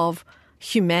modicum of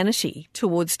humanity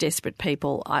towards desperate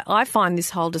people. I find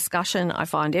this whole discussion, I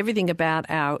find everything about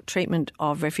our treatment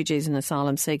of refugees and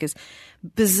asylum seekers,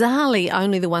 bizarrely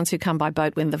only the ones who come by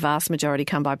boat when the vast majority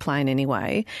come by plane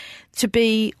anyway, to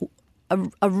be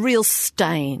a real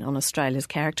stain on Australia's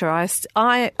character.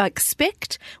 I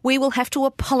expect we will have to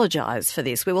apologise for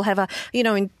this. We will have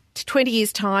in 20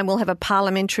 years' time, we'll have a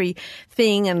parliamentary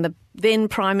thing and the then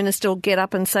Prime Minister will get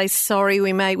up and say, sorry,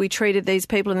 we treated these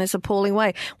people in this appalling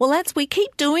way. Well, we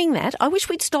keep doing that. I wish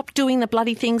we'd stop doing the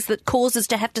bloody things that cause us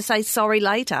to have to say sorry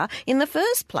later in the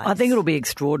first place. I think it'll be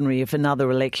extraordinary if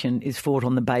another election is fought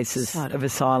on the basis of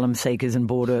asylum seekers and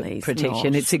border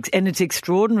protection. It's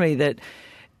extraordinary that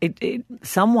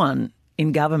someone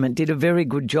in government did a very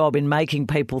good job in making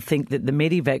people think that the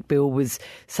Medivac bill was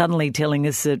suddenly telling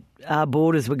us that our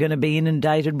borders were going to be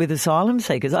inundated with asylum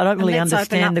seekers. I don't really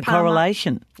understand the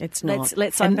correlation. It's not.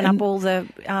 Let's open up all the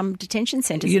detention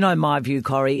centres. You know my view,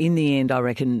 Corrie. In the end, I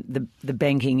reckon the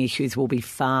banking issues will be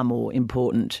far more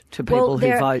important to people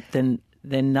who vote than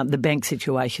the bank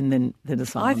situation than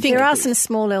asylum. I think there are some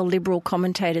small L Liberal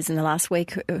commentators in the last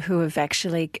week who have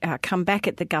actually come back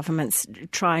at the governments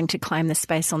trying to claim the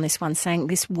space on this one, saying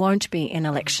this won't be an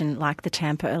election like the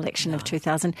Tampa election of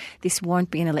 2000. This won't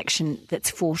be an election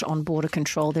that's fought on border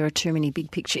control. There are too many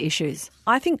big picture issues.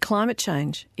 I think climate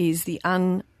change is the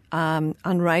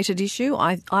unrated issue.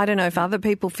 I don't know if other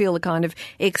people feel the kind of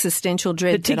existential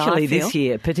dread that I feel. Particularly this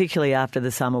year, particularly after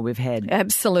the summer we've had.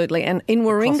 Absolutely. And in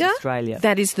Warringah,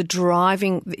 that is the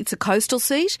driving, it's a coastal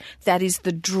seat, that is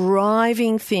the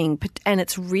driving thing. And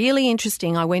it's really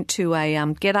interesting. I went to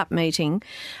a Get Up meeting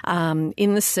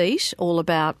in the seat all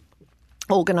about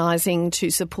organising to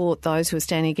support those who are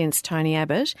standing against Tony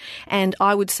Abbott. And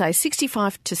I would say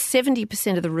 65 to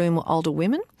 70% of the room were older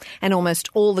women, and almost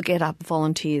all the Get Up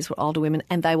volunteers were older women,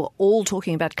 and they were all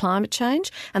talking about climate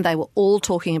change, and they were all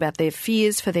talking about their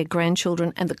fears for their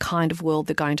grandchildren and the kind of world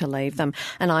they're going to leave them.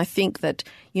 And I think that,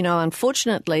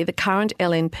 unfortunately, the current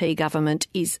LNP government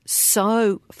is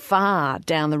so far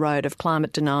down the road of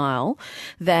climate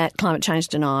change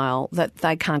denial, that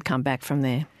they can't come back from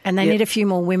there. And they need a few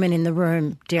more women in the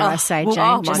room, dare I say, Jane.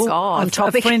 Oh, my God. On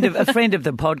topic. A friend of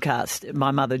the podcast, my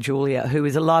mother Julia, who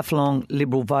is a lifelong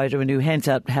Liberal voter and who hands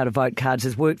out how to vote cards,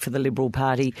 has worked for the Liberal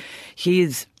Party. She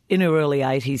is in her early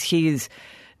 80s. She is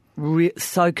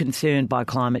so concerned by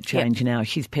climate change now.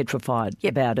 She's petrified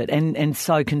about it and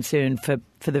so concerned for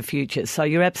the future. So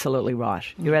you're absolutely right.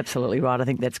 I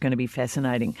think that's going to be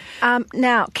fascinating.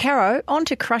 Now, Caro, on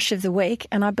to Crush of the Week,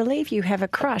 and I believe you have a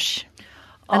crush.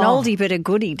 An oldie but a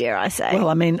goodie, dare I say. Well,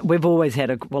 I mean, I've always had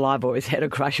a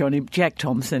crush on him. Jack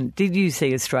Thompson. Did you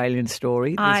see Australian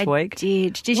Story this week? I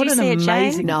did. Did What you an see it, Jane?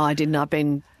 amazing- No, I didn't. I've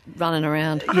been running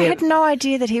around. I had no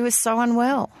idea that he was so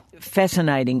unwell.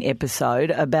 Fascinating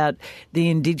episode about the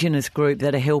Indigenous group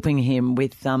that are helping him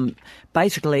with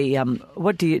dialysis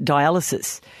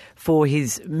for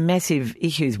his massive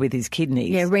issues with his kidneys.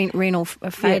 Yeah, renal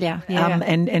failure. Yeah.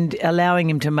 And allowing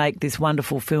him to make this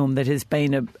wonderful film that has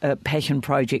been a passion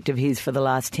project of his for the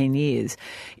last 10 years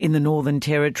in the Northern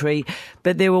Territory.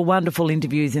 But there were wonderful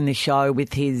interviews in the show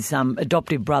with his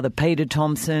adoptive brother, Peter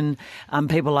Thompson,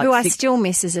 people like... Who I still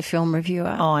miss as a film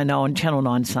reviewer. Oh, I know, on Channel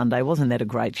 9 Sunday. Wasn't that a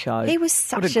great show? He was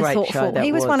such What a great thoughtful... show that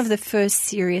He was one of the first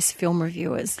serious film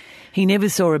reviewers. He never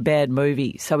saw a bad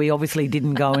movie, so he obviously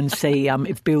didn't go and see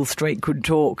If Beale Street Could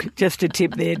Talk. Just a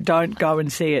tip there, don't go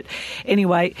and see it.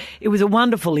 Anyway, it was a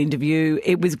wonderful interview.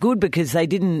 It was good because they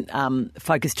didn't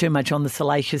focus too much on the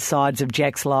salacious sides of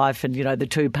Jack's life and, the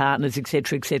two partners,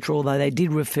 etc., although they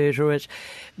did refer to it.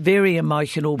 Very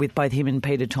emotional with both him and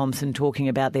Peter Thompson talking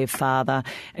about their father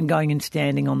and going and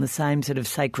standing on the same sort of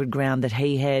sacred ground that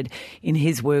he had in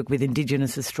his work with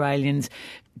Indigenous Australians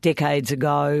decades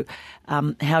ago,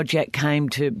 how Jack came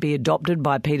to be adopted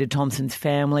by Peter Thompson's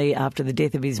family after the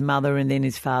death of his mother and then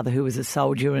his father, who was a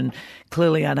soldier and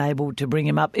clearly unable to bring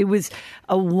him up. It was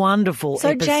a wonderful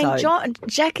episode. Jane,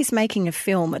 Jack is making a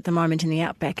film at the moment in the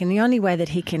Outback, and the only way that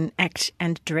he can act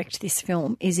and direct this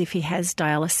film is if he has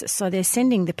dialysis. So they're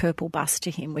sending the Purple Bus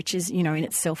to him, which is, in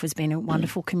itself has been a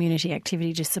wonderful community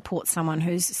activity to support someone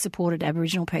who's supported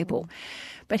Aboriginal people.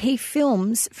 But he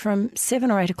films from 7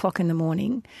 or 8 o'clock in the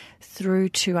morning through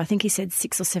to, I think he said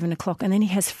 6 or 7 o'clock, and then he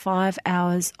has 5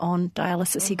 hours on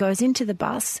dialysis. He goes into the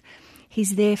bus,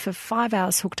 he's there for 5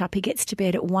 hours hooked up, he gets to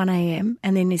bed at 1 a.m.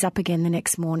 and then he's up again the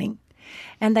next morning.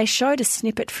 And they showed a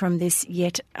snippet from this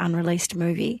yet unreleased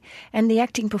movie, and the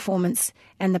acting performance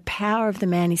and the power of the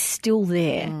man is still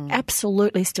there,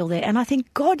 absolutely still there. And I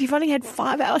think, God, you've only had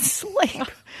 5 hours sleep.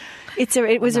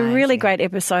 It was a really great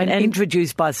episode. And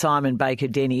introduced by Simon Baker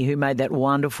Denny, who made that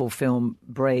wonderful film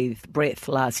Breath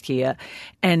last year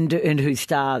and who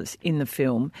stars in the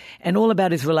film. And all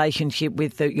about his relationship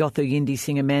with the Yothu Yindi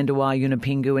singer Mandawai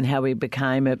Yunupingu and how he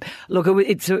became it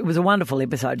was a wonderful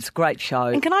episode. It's a great show.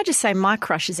 And can I just say my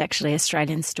crush is actually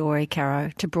Australian Story,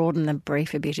 Caro, to broaden the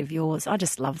brief a bit of yours. I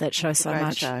just love that show so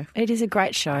much. Show. It is a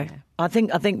great show. Yeah. I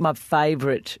think my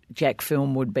favourite Jack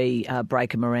film would be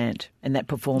Breaker Morant and that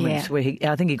performance where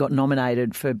I think he got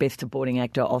nominated for Best Supporting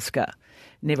Actor Oscar.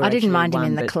 I didn't mind him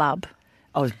in The Club.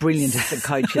 I was brilliant as the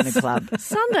coach in the club.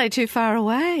 Sunday too far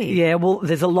away. Yeah, well,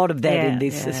 there's a lot of that in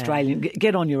this Australian.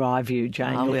 Get on your iView,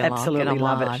 Jane. I will. You'll absolutely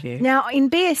love it. iView. Now, in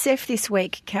BSF this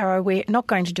week, Caro, we're not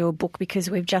going to do a book because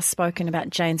we've just spoken about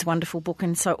Jane's wonderful book,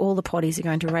 and so all the potties are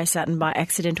going to race out and buy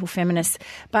Accidental Feminists.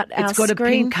 But it's got a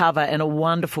pink cover and a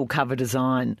wonderful cover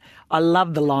design. I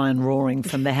love the lion roaring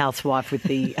from the housewife with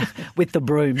the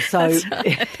broom. So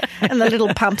and the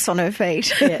little pumps on her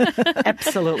feet. Yeah,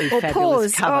 absolutely fabulous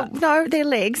paws. cover. Oh, no, they're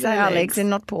legs. They are legs and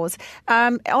not paws.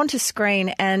 Onto screen,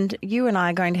 and you and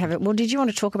I are going to have it. Well, did you want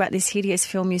to talk about this hideous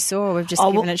film you saw, or we've just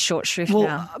given it short shrift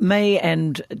now? Me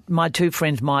and my two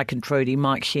friends, Mike and Trudy,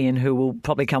 Mike Sheehan, who will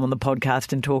probably come on the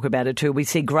podcast and talk about it too. We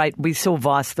saw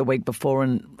Vice the week before,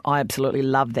 and I absolutely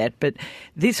loved that. But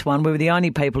this one, we were the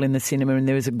only people in the cinema, and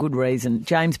there was a good reason.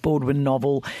 James Baldwin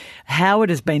novel. How it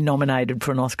has been nominated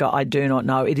for an Oscar, I do not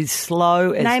know. It is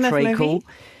slow as Name treacle. Of movie?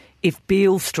 If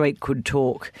Beale Street Could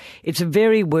Talk. It's a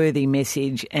very worthy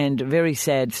message and a very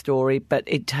sad story, but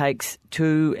it takes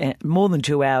more than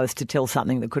 2 hours to tell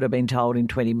something that could have been told in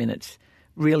 20 minutes.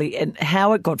 Really, and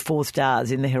how it got 4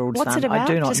 stars in the Herald Sun, What's it about?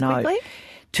 I do not Just know. Quickly?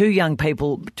 Two young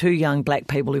black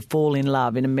people who fall in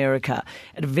love in America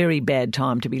at a very bad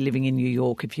time to be living in New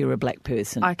York if you're a black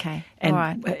person. Okay, and all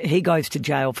right. He goes to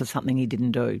jail for something he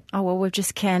didn't do. Oh, well, we've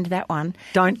just canned that one.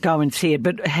 Don't go and see it.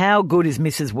 But how good is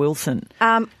Mrs. Wilson?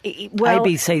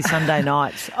 ABC Sunday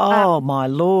nights. Oh, my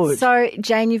Lord. So,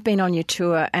 Jane, you've been on your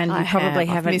tour and you probably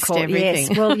haven't missed caught everything.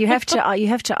 Yes, well, you have to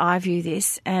iView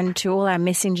this, and to all our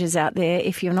messengers out there,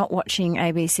 if you're not watching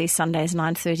ABC Sundays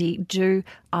 9:30, do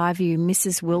iView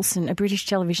Mrs. Wilson, a British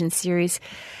television series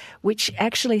which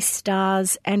actually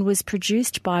stars and was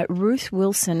produced by Ruth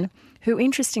Wilson, who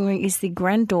interestingly is the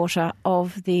granddaughter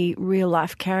of the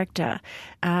real-life character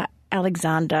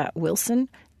Alexander Wilson,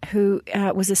 who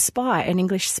was a spy, an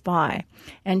English spy,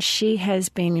 and she has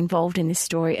been involved in this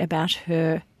story about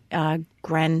her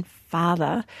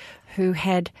grandfather who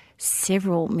had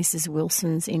several Mrs.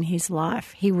 Wilsons in his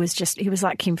life. He was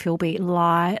like Kim Philby,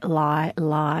 lie, lie,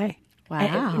 lie.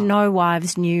 Wow. No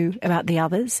wives knew about the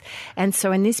others. And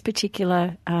so in this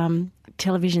particular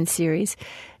television series,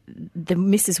 the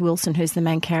Mrs. Wilson, who's the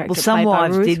main character. Well, some played by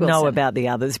wives Ruth did know Wilson. about the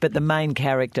others, but the main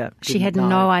character She didn't had know.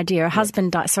 no idea. Her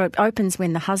husband died. So it opens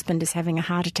when the husband is having a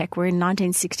heart attack. We're in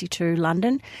 1962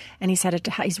 London, and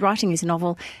he's writing his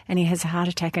novel, and he has a heart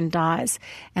attack and dies.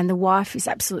 And the wife is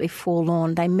absolutely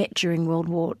forlorn. They met during World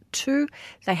War II.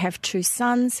 They have 2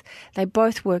 sons. They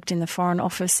both worked in the Foreign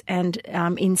Office and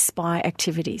in spy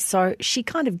activities. So she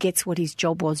kind of gets what his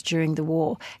job was during the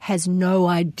war, has no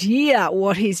idea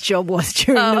what his job was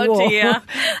during the war. Dear.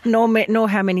 nor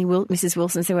how many Mrs.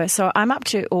 Wilsons there were. So I'm up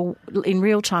to, or in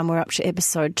real time, we're up to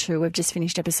episode 2. We've just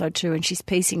finished episode 2 and she's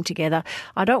piecing together.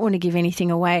 I don't want to give anything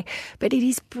away, but it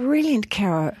is brilliant,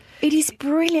 Caro. It is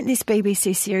brilliant, this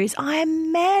BBC series. I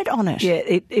am mad on it. Yeah,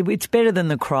 it's better than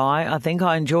The Cry. I think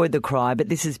I enjoyed The Cry, but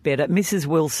this is better. Mrs.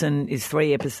 Wilson is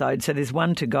 3 episodes, so there's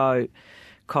 1 to go,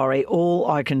 Corrie. All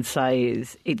I can say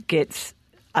is it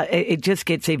just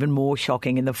gets even more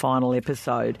shocking in the final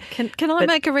episode. Can I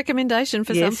make a recommendation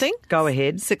for Yes, something? go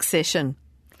ahead. Succession.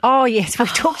 Oh, yes,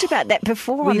 we've talked about that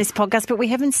before on this podcast, but we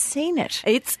haven't seen it.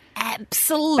 It's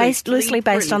absolutely Loosely based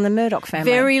brilliant. on the Murdoch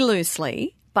family. Very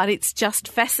loosely, but it's just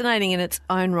fascinating in its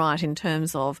own right in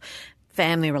terms of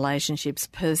family relationships,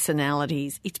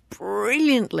 personalities. It's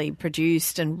brilliantly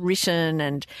produced and written,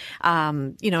 and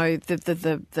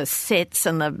the sets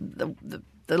and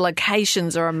the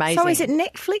locations are amazing. So is it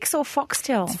Netflix or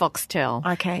Foxtel? It's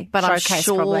Foxtel. Okay. But I'm Showcase,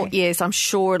 sure, probably. yes, I'm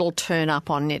sure it'll turn up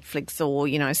on Netflix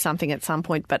or, something at some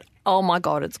point. But, oh, my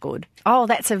God, it's good. Oh,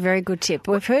 that's a very good tip.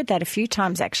 We've heard that a few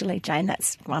times, actually, Jane.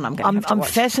 That's one I'm going to have to I'm watch.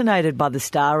 fascinated by the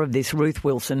star of this, Ruth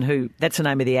Wilson, that's the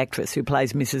name of the actress who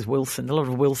plays Mrs. Wilson. A lot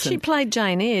of Wilson. She played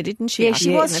Jane Eyre, didn't she? Yeah, I she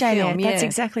think, was in the Jane Eyre. film, That's yeah.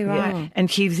 exactly right. Yeah. And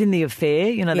she's in The Affair,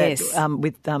 Yes.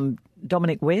 with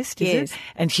Dominic West, is Yes. it?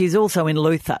 And she's also in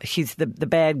Luther. She's the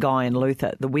bad guy in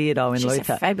Luther, the weirdo in She's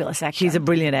Luther. a fabulous actor. She's a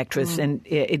brilliant actress, and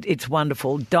it's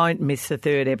wonderful. Don't miss the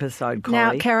 3rd episode, Corrie.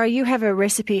 Now, Caro, you have a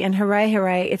recipe, and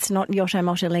hooray, it's not Yoto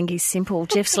Motolengi simple.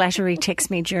 Jeff Slattery texted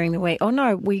me during the week. Oh,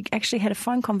 no, we actually had a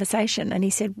phone conversation, and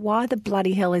he said, why the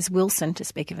bloody hell is Wilson, to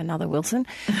speak of another Wilson,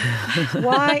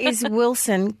 why is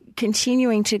Wilson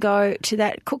continuing to go to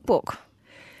that cookbook?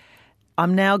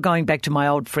 I'm now going back to my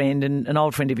old friend and an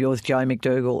old friend of yours, Joe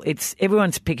McDougall.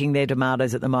 Everyone's picking their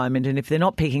tomatoes at the moment, and if they're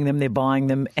not picking them, they're buying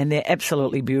them, and they're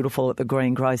absolutely beautiful at the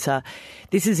greengrocer.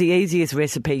 This is the easiest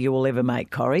recipe you will ever make,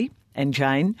 Corrie and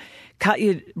Jane. Cut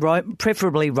your,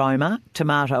 preferably Roma,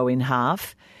 tomato in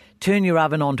half. Turn your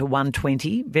oven on to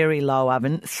 120, very low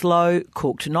oven, slow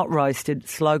cooked, not roasted,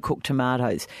 slow cooked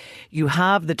tomatoes. You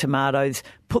halve the tomatoes,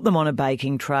 put them on a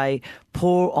baking tray,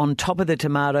 pour on top of the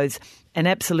tomatoes an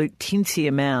absolute tinsy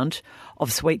amount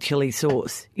of sweet chilli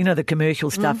sauce. You know, the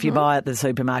commercial stuff you buy at the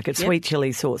supermarket, sweet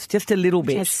chilli sauce, just a little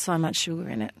bit. It has so much sugar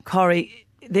in it. Corrie,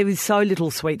 there is so little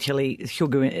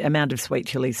amount of sweet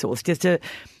chilli sauce, just a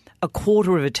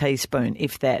quarter of a teaspoon,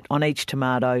 if that, on each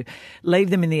tomato. Leave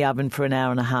them in the oven for an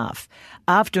hour and a half.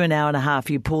 After an hour and a half,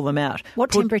 you pull them out.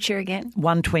 What temperature again?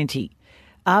 120.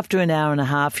 After an hour and a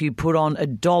half, you put on a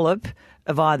dollop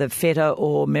of either feta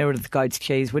or Meredith goat's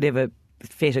cheese, whatever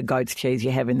feta goat's cheese you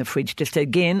have in the fridge. Just,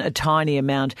 again, a tiny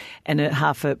amount, and a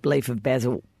half a leaf of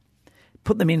basil.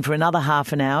 Put them in for another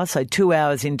half an hour, so 2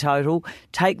 hours in total.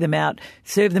 Take them out,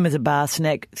 serve them as a bar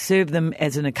snack, serve them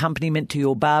as an accompaniment to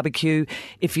your barbecue.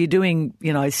 If you're doing,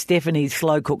 Stephanie's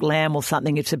slow-cooked lamb or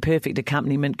something, it's a perfect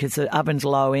accompaniment because the oven's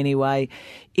low anyway.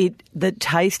 The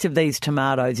taste of these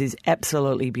tomatoes is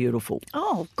absolutely beautiful.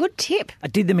 Oh, good tip. I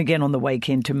did them again on the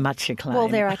weekend to much acclaim. Well,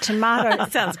 there are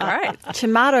tomatoes. Sounds great.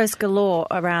 Tomatoes galore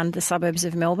around the suburbs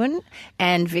of Melbourne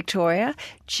and Victoria.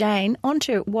 Jane, on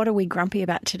to what are we grumpy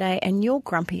about today? And you're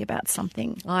grumpy about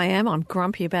something. I am. I'm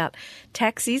grumpy about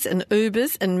taxis and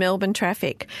Ubers and Melbourne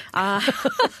traffic.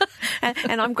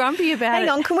 And I'm grumpy about Hang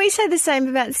on, can we say the same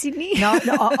about Sydney? No,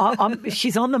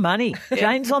 she's on the money.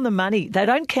 Jane's on the money. They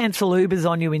don't cancel Ubers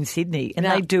on you in Sydney, and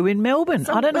No. they do in Melbourne.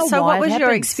 I don't know So why what was it your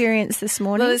happens. experience this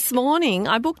morning? Well, this morning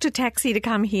I booked a taxi to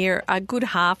come here a good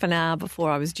half an hour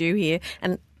before I was due here,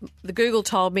 and the Google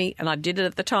told me, and I did it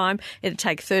at the time, it'd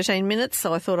take 13 minutes,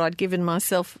 so I thought I'd given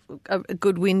myself a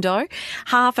good window.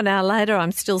 Half an hour later,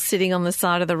 I'm still sitting on the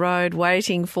side of the road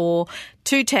waiting for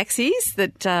 2 taxis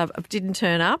that didn't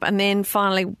turn up, and then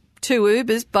finally 2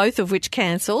 Ubers, both of which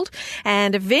cancelled.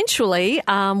 And eventually,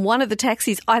 one of the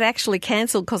taxis I'd actually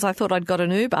cancelled because I thought I'd got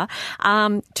an Uber,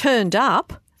 turned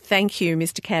up. Thank you,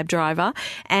 Mr. Cab Driver.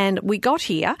 And we got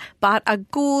here, but I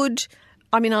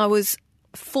was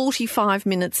 45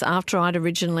 minutes after I'd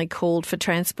originally called for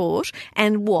transport.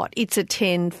 And it's a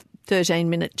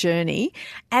 13-minute journey.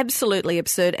 Absolutely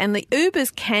absurd. And the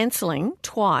Uber's cancelling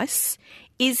twice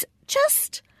is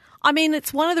just, I mean,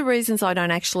 it's one of the reasons I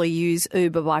don't actually use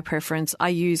Uber by preference. I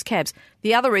use cabs.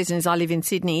 The other reason is I live in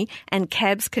Sydney and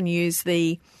cabs can use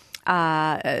the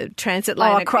transit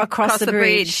lane across the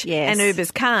bridge, yes. and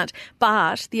Ubers can't.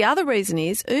 But the other reason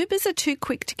is Ubers are too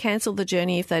quick to cancel the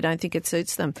journey if they don't think it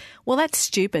suits them. Well, that's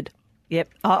stupid. Yep.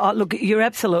 Look, you're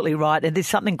absolutely right. And there's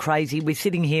something crazy. We're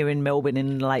sitting here in Melbourne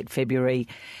in late February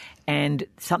and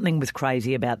something was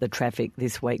crazy about the traffic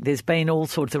this week. There's been all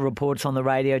sorts of reports on the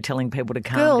radio telling people to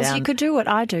calm down. Girls, you could do what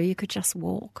I do. You could just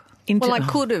walk. Well, I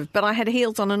could have, but I had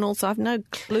heels on and also I've no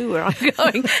clue where I'm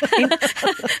going.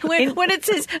 when it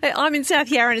says I'm in South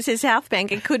Yarra and it says South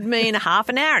Bank, it could mean half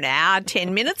an hour,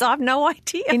 10 minutes. I have no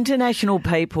idea. International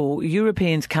people,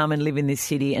 Europeans come and live in this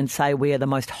city and say we are the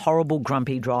most horrible,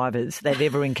 grumpy drivers they've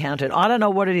ever encountered. I don't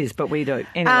know what it is, but we do.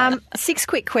 Anyway. 6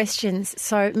 quick questions.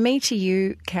 So me to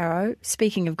you, Caro,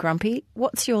 speaking of grumpy,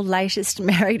 what's your latest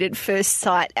Married at First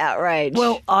Sight outrage?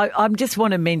 Well, I just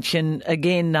want to mention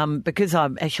again, because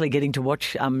I'm actually getting to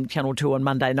watch Channel 2 on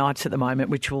Monday nights at the moment,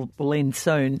 which will end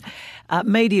soon.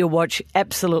 Media Watch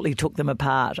absolutely took them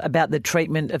apart about the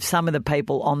treatment of some of the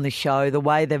people on the show, the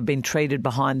way they've been treated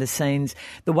behind the scenes,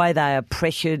 the way they are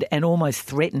pressured and almost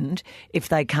threatened if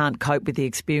they can't cope with the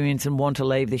experience and want to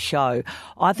leave the show.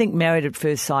 I think Married at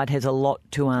First Sight has a lot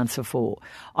to answer for.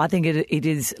 I think it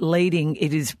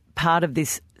is part of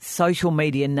this social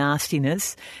media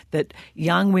nastiness that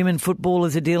young women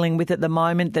footballers are dealing with at the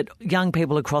moment, that young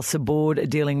people across the board are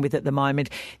dealing with at the moment.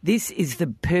 This is the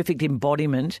perfect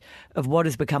embodiment of what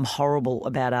has become horrible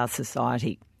about our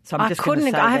society. So I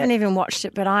haven't even watched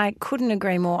it, but I couldn't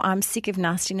agree more. I'm sick of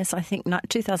nastiness. I think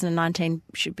 2019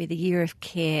 should be the year of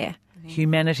care.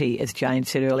 Humanity, as Jane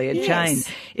said earlier. Yes.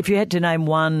 Jane, if you had to name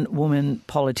one woman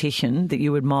politician that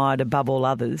you admired above all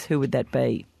others, who would that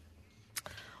be?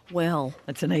 Well,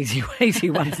 that's an easy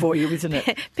one for you, isn't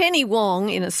it? Penny Wong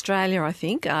in Australia, I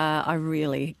think. I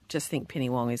really just think Penny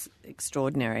Wong is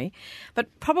extraordinary. But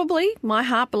probably my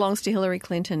heart belongs to Hillary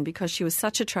Clinton because she was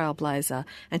such a trailblazer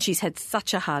and she's had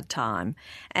such a hard time.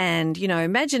 And, you know,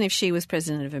 imagine if she was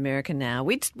President of America now.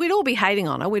 We'd all be hating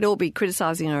on her. We'd all be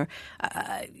criticising her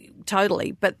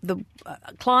totally. But the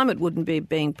climate wouldn't be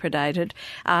being predated.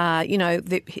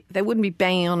 They wouldn't be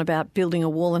banging on about building a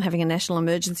wall and having a national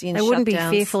emergency and They wouldn't be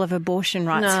fearful of abortion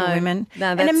rights for women. No,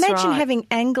 and imagine having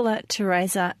Angela,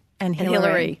 Teresa and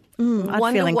Hillary.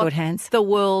 I'd feel in good hands. The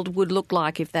world would look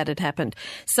like if that had happened.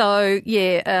 So,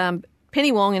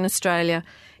 Penny Wong in Australia,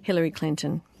 Hillary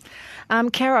Clinton.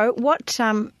 Caro, what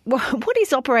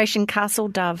is Operation Castle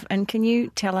Dove, and can you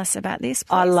tell us about this,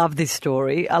 please? I love this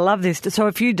story. So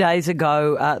a few days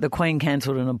ago, the Queen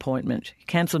cancelled an appointment.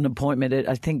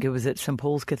 I think it was at St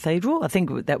Paul's Cathedral. I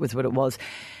think that was what it was.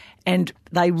 And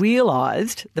they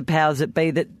realised, the powers that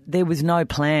be, that there was no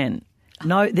plan.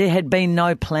 There had been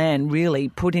no plan really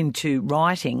put into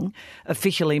writing,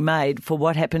 officially made, for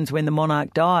what happens when the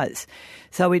monarch dies.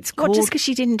 So it's called... just because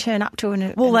she didn't turn up to an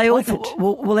appointment?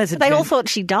 They all thought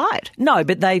she died. No,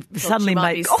 but they suddenly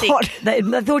made... They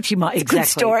thought she might... Exactly. Good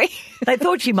story. They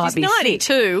thought she might be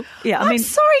 92. Yeah, I'm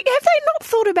sorry, have they not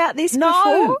thought about this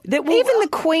before? Even the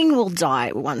Queen will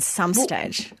die at some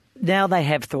stage. Now they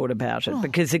have thought about it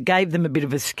because it gave them a bit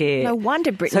of a scare. No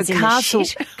wonder Britain's in the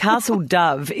shit. Castle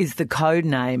Dove is the code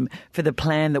name for the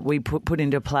plan that we put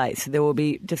into place. There will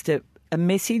be just a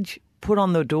message put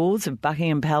on the doors of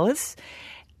Buckingham Palace,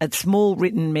 a small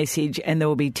written message, and there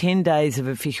will be 10 days of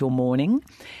official mourning.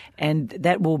 And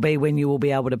that will be when you will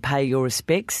be able to pay your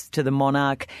respects to the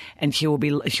monarch, and she'll be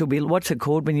what's it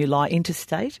called when you lie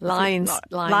interstate? Lie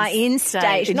in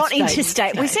state, not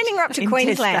interstate. We're sending her up to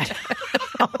Queensland.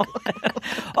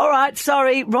 All right,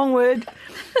 sorry, wrong word.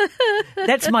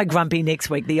 That's my grumpy next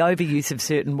week, the overuse of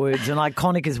certain words, and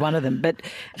iconic is one of them. But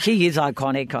she is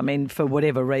iconic, I mean, for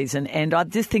whatever reason. And I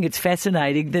just think it's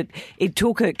fascinating that it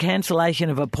took a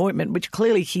cancellation of appointment, which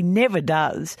clearly she never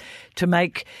does, to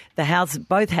make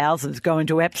both houses go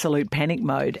into absolute panic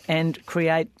mode and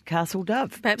create Castle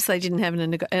Dove. Perhaps they didn't have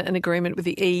an agreement with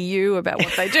the EU about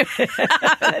what they do.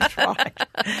 That's right.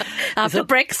 After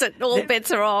Brexit, all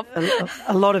bets are off.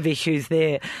 A lot of issues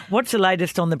there. What's the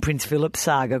latest on the Prince Philip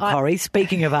saga, Corrie?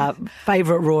 Speaking of our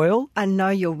favourite royal. I know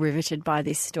you're riveted by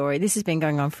this story. This has been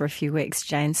going on for a few weeks,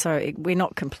 Jane, so we're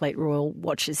not complete royal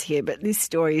watchers here, but this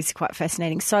story is quite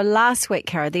fascinating. So last week,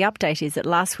 Cara, the update is that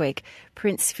last week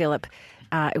Prince Philip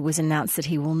it was announced that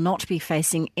he will not be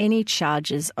facing any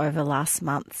charges over last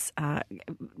month's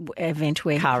event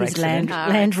where his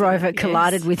Land Rover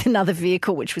collided with another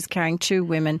vehicle which was carrying 2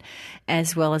 women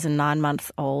as well as a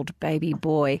 9-month-old baby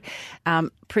boy.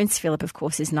 Prince Philip, of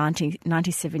course, is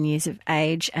 97 years of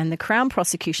age, and the Crown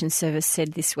Prosecution Service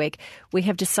said this week, "We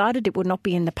have decided it would not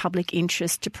be in the public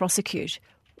interest to prosecute."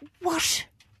 What?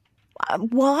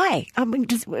 Why? I mean,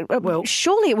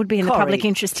 surely it would be in the public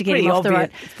interest to get him off the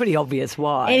road. It's pretty obvious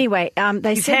why. Anyway,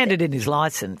 he's handed in his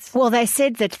licence. Well, they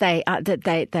said that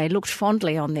they looked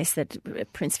fondly on this, that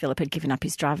Prince Philip had given up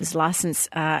his driver's licence,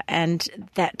 and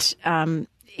that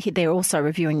they're also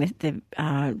reviewing the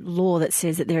law that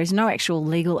says that there is no actual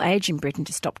legal age in Britain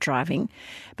to stop driving,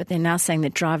 but they're now saying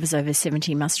that drivers over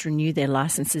 70 must renew their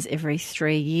licences every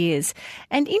 3 years.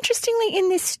 And interestingly, in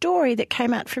this story that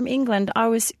came out from England, I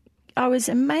was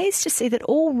amazed to see that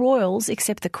all royals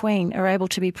except the Queen are able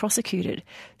to be prosecuted.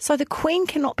 So the Queen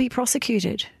cannot be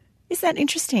prosecuted. Isn't that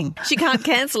interesting? She can't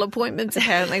cancel appointments,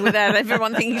 apparently, without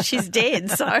everyone thinking she's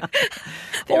dead. So,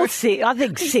 or sick. I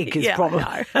think sick is probably.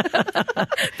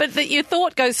 But that your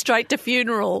thought goes straight to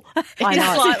funeral is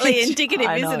slightly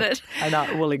indicative, isn't it? I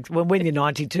know. Well, when you're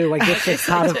 92, I guess that's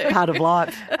part of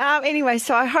life. Anyway,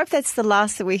 so I hope that's the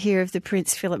last that we hear of the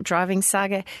Prince Philip driving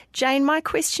saga. Jane, my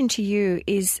question to you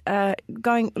is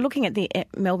looking at the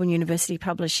Melbourne University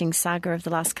publishing saga of the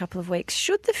last couple of weeks.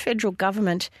 Should the federal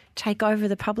government take over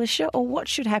the publisher, or what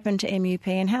should happen to MUP,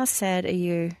 and how sad are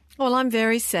you? Well, I'm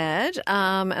very sad,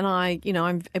 and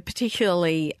I'm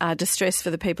particularly distressed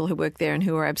for the people who work there and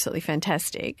who are absolutely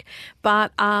fantastic.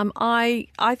 But I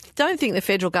don't think the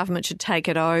federal government should take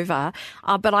it over.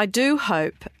 But I do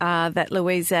hope that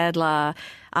Louise Adler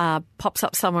pops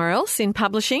up somewhere else in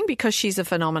publishing, because she's a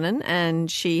phenomenon and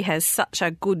she has such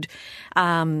a good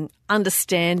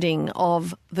understanding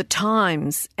of the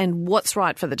times and what's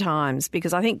right for the times,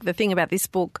 because I think the thing about this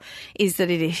book is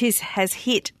that it has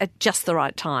hit at just the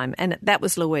right time, and that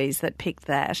was Louise that picked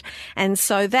that. And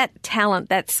so that talent,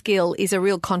 that skill is a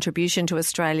real contribution to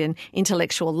Australian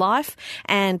intellectual life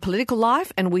and political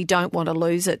life, and we don't want to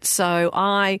lose it. So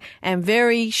I am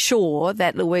very sure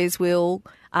that Louise will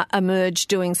emerge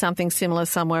doing something similar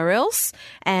somewhere else,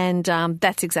 and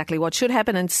that's exactly what should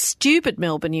happen. And stupid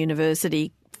Melbourne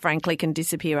University, frankly, can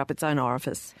disappear up its own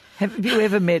orifice. Have you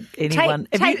ever met anyone?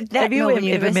 Have you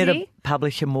ever met a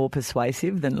publisher more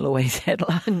persuasive than Louise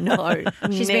Adler? No,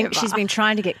 she's been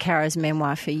trying to get Caro's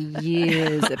memoir for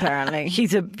years. Apparently,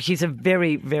 she's a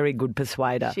very, very good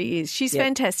persuader. She is. She's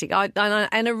fantastic.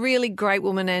 And a really great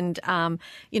woman, and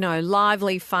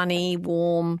lively, funny,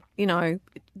 warm.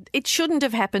 It shouldn't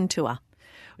have happened to her.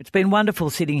 It's been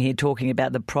wonderful sitting here talking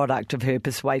about the product of her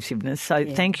persuasiveness. So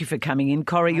thank you for coming in.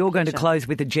 Corrie, you're going to close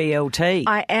with a GLT.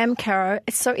 I am, Caro.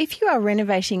 So if you are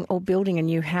renovating or building a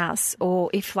new house,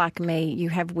 or if, like me, you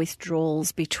have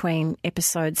withdrawals between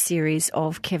episode series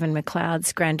of Kevin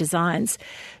McLeod's Grand Designs,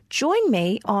 join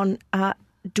me on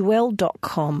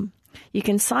Dwell.com. You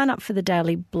can sign up for the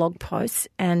daily blog posts,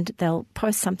 and they'll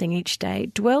post something each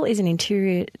day. Dwell is an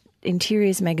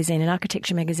interiors magazine, an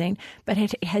architecture magazine, but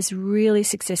it has really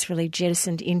successfully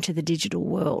jettisoned into the digital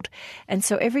world. And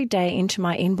so every day into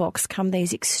my inbox come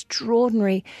these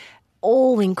extraordinary,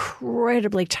 all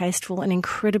incredibly tasteful and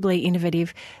incredibly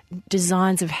innovative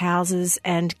designs of houses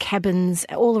and cabins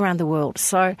all around the world.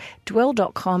 So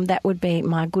Dwell.com, that would be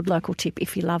my good local tip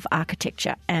if you love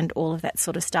architecture and all of that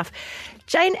sort of stuff.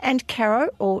 Jane and Caro,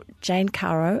 or Jane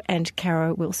Caro and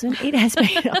Caro Wilson, it has been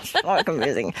so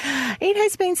confusing. It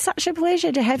has been such a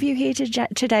pleasure to have you here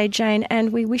today, Jane,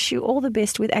 and we wish you all the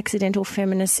best with Accidental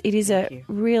Feminists. It is a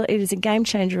game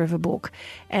changer of a book,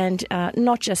 and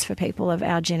not just for people of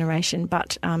our generation,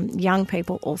 but young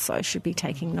people also should be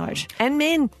taking note. And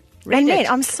men. Men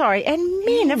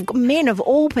of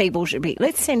all people should be.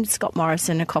 Let's send Scott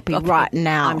Morrison a copy right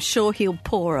now. I'm sure he'll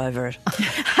pore over it.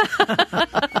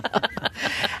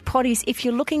 Potties, if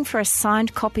you're looking for a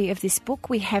signed copy of this book,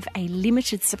 we have a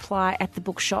limited supply at the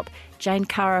bookshop. Jane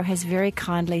Caro has very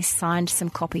kindly signed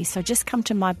some copies, so just come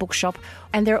to my bookshop,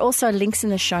 and there are also links in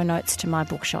the show notes to my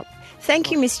bookshop.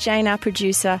 Thank you, Miss Jane, our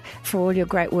producer, for all your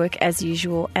great work as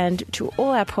usual. And to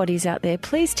all our potties out there,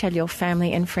 please tell your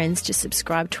family and friends to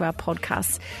subscribe to our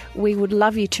podcasts. We would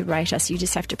love you to rate us. You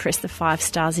just have to press the 5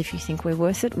 stars if you think we're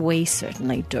worth it. We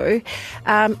certainly do.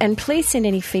 And please send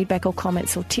any feedback or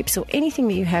comments or tips or anything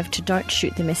that you have to Don't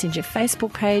Shoot the Messenger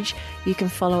Facebook page. You can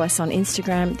follow us on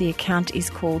Instagram. The account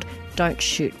is called Don't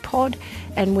Shoot Pod,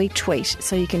 and we tweet,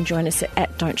 so you can join us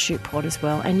at Don't Shoot Pod as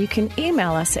well, and you can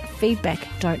email us at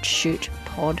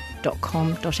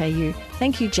feedback@don'tshootpod.com.au.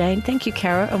 Thank you, Jane. Thank you,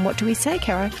 Caro. And what do we say,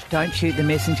 Caro? Don't shoot the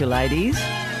messenger, ladies.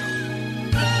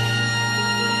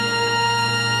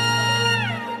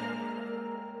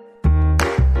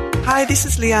 Hi, this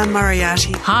is Leanne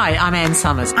Moriarty. Hi, I'm Anne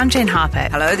Summers. I'm Jen Harper.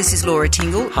 Hello, this is Laura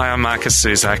Tingle. Hi, I'm Marcus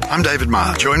Zuzak. I'm David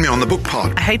Marr. Join me on the Book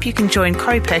Pod. I hope you can join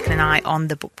Corrie Perkin and I on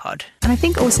the Book Pod. And I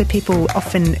think also people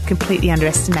often completely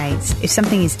underestimate if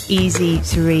something is easy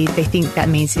to read, they think that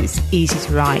means it's easy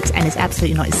to write, and it's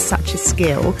absolutely not. It's such a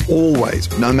skill.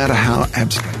 Always, no matter how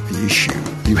abstract the issue,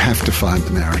 you have to find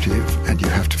the narrative and you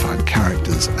have to find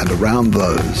characters, and around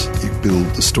those you build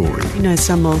the story. You know,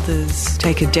 some authors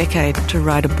take a decade to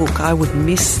write a book. I would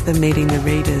miss the meeting the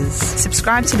readers.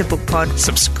 Subscribe to the Book Pod.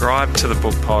 Subscribe to the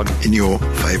Book Pod In your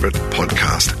favourite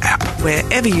podcast app.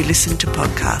 Wherever you listen to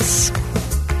podcasts.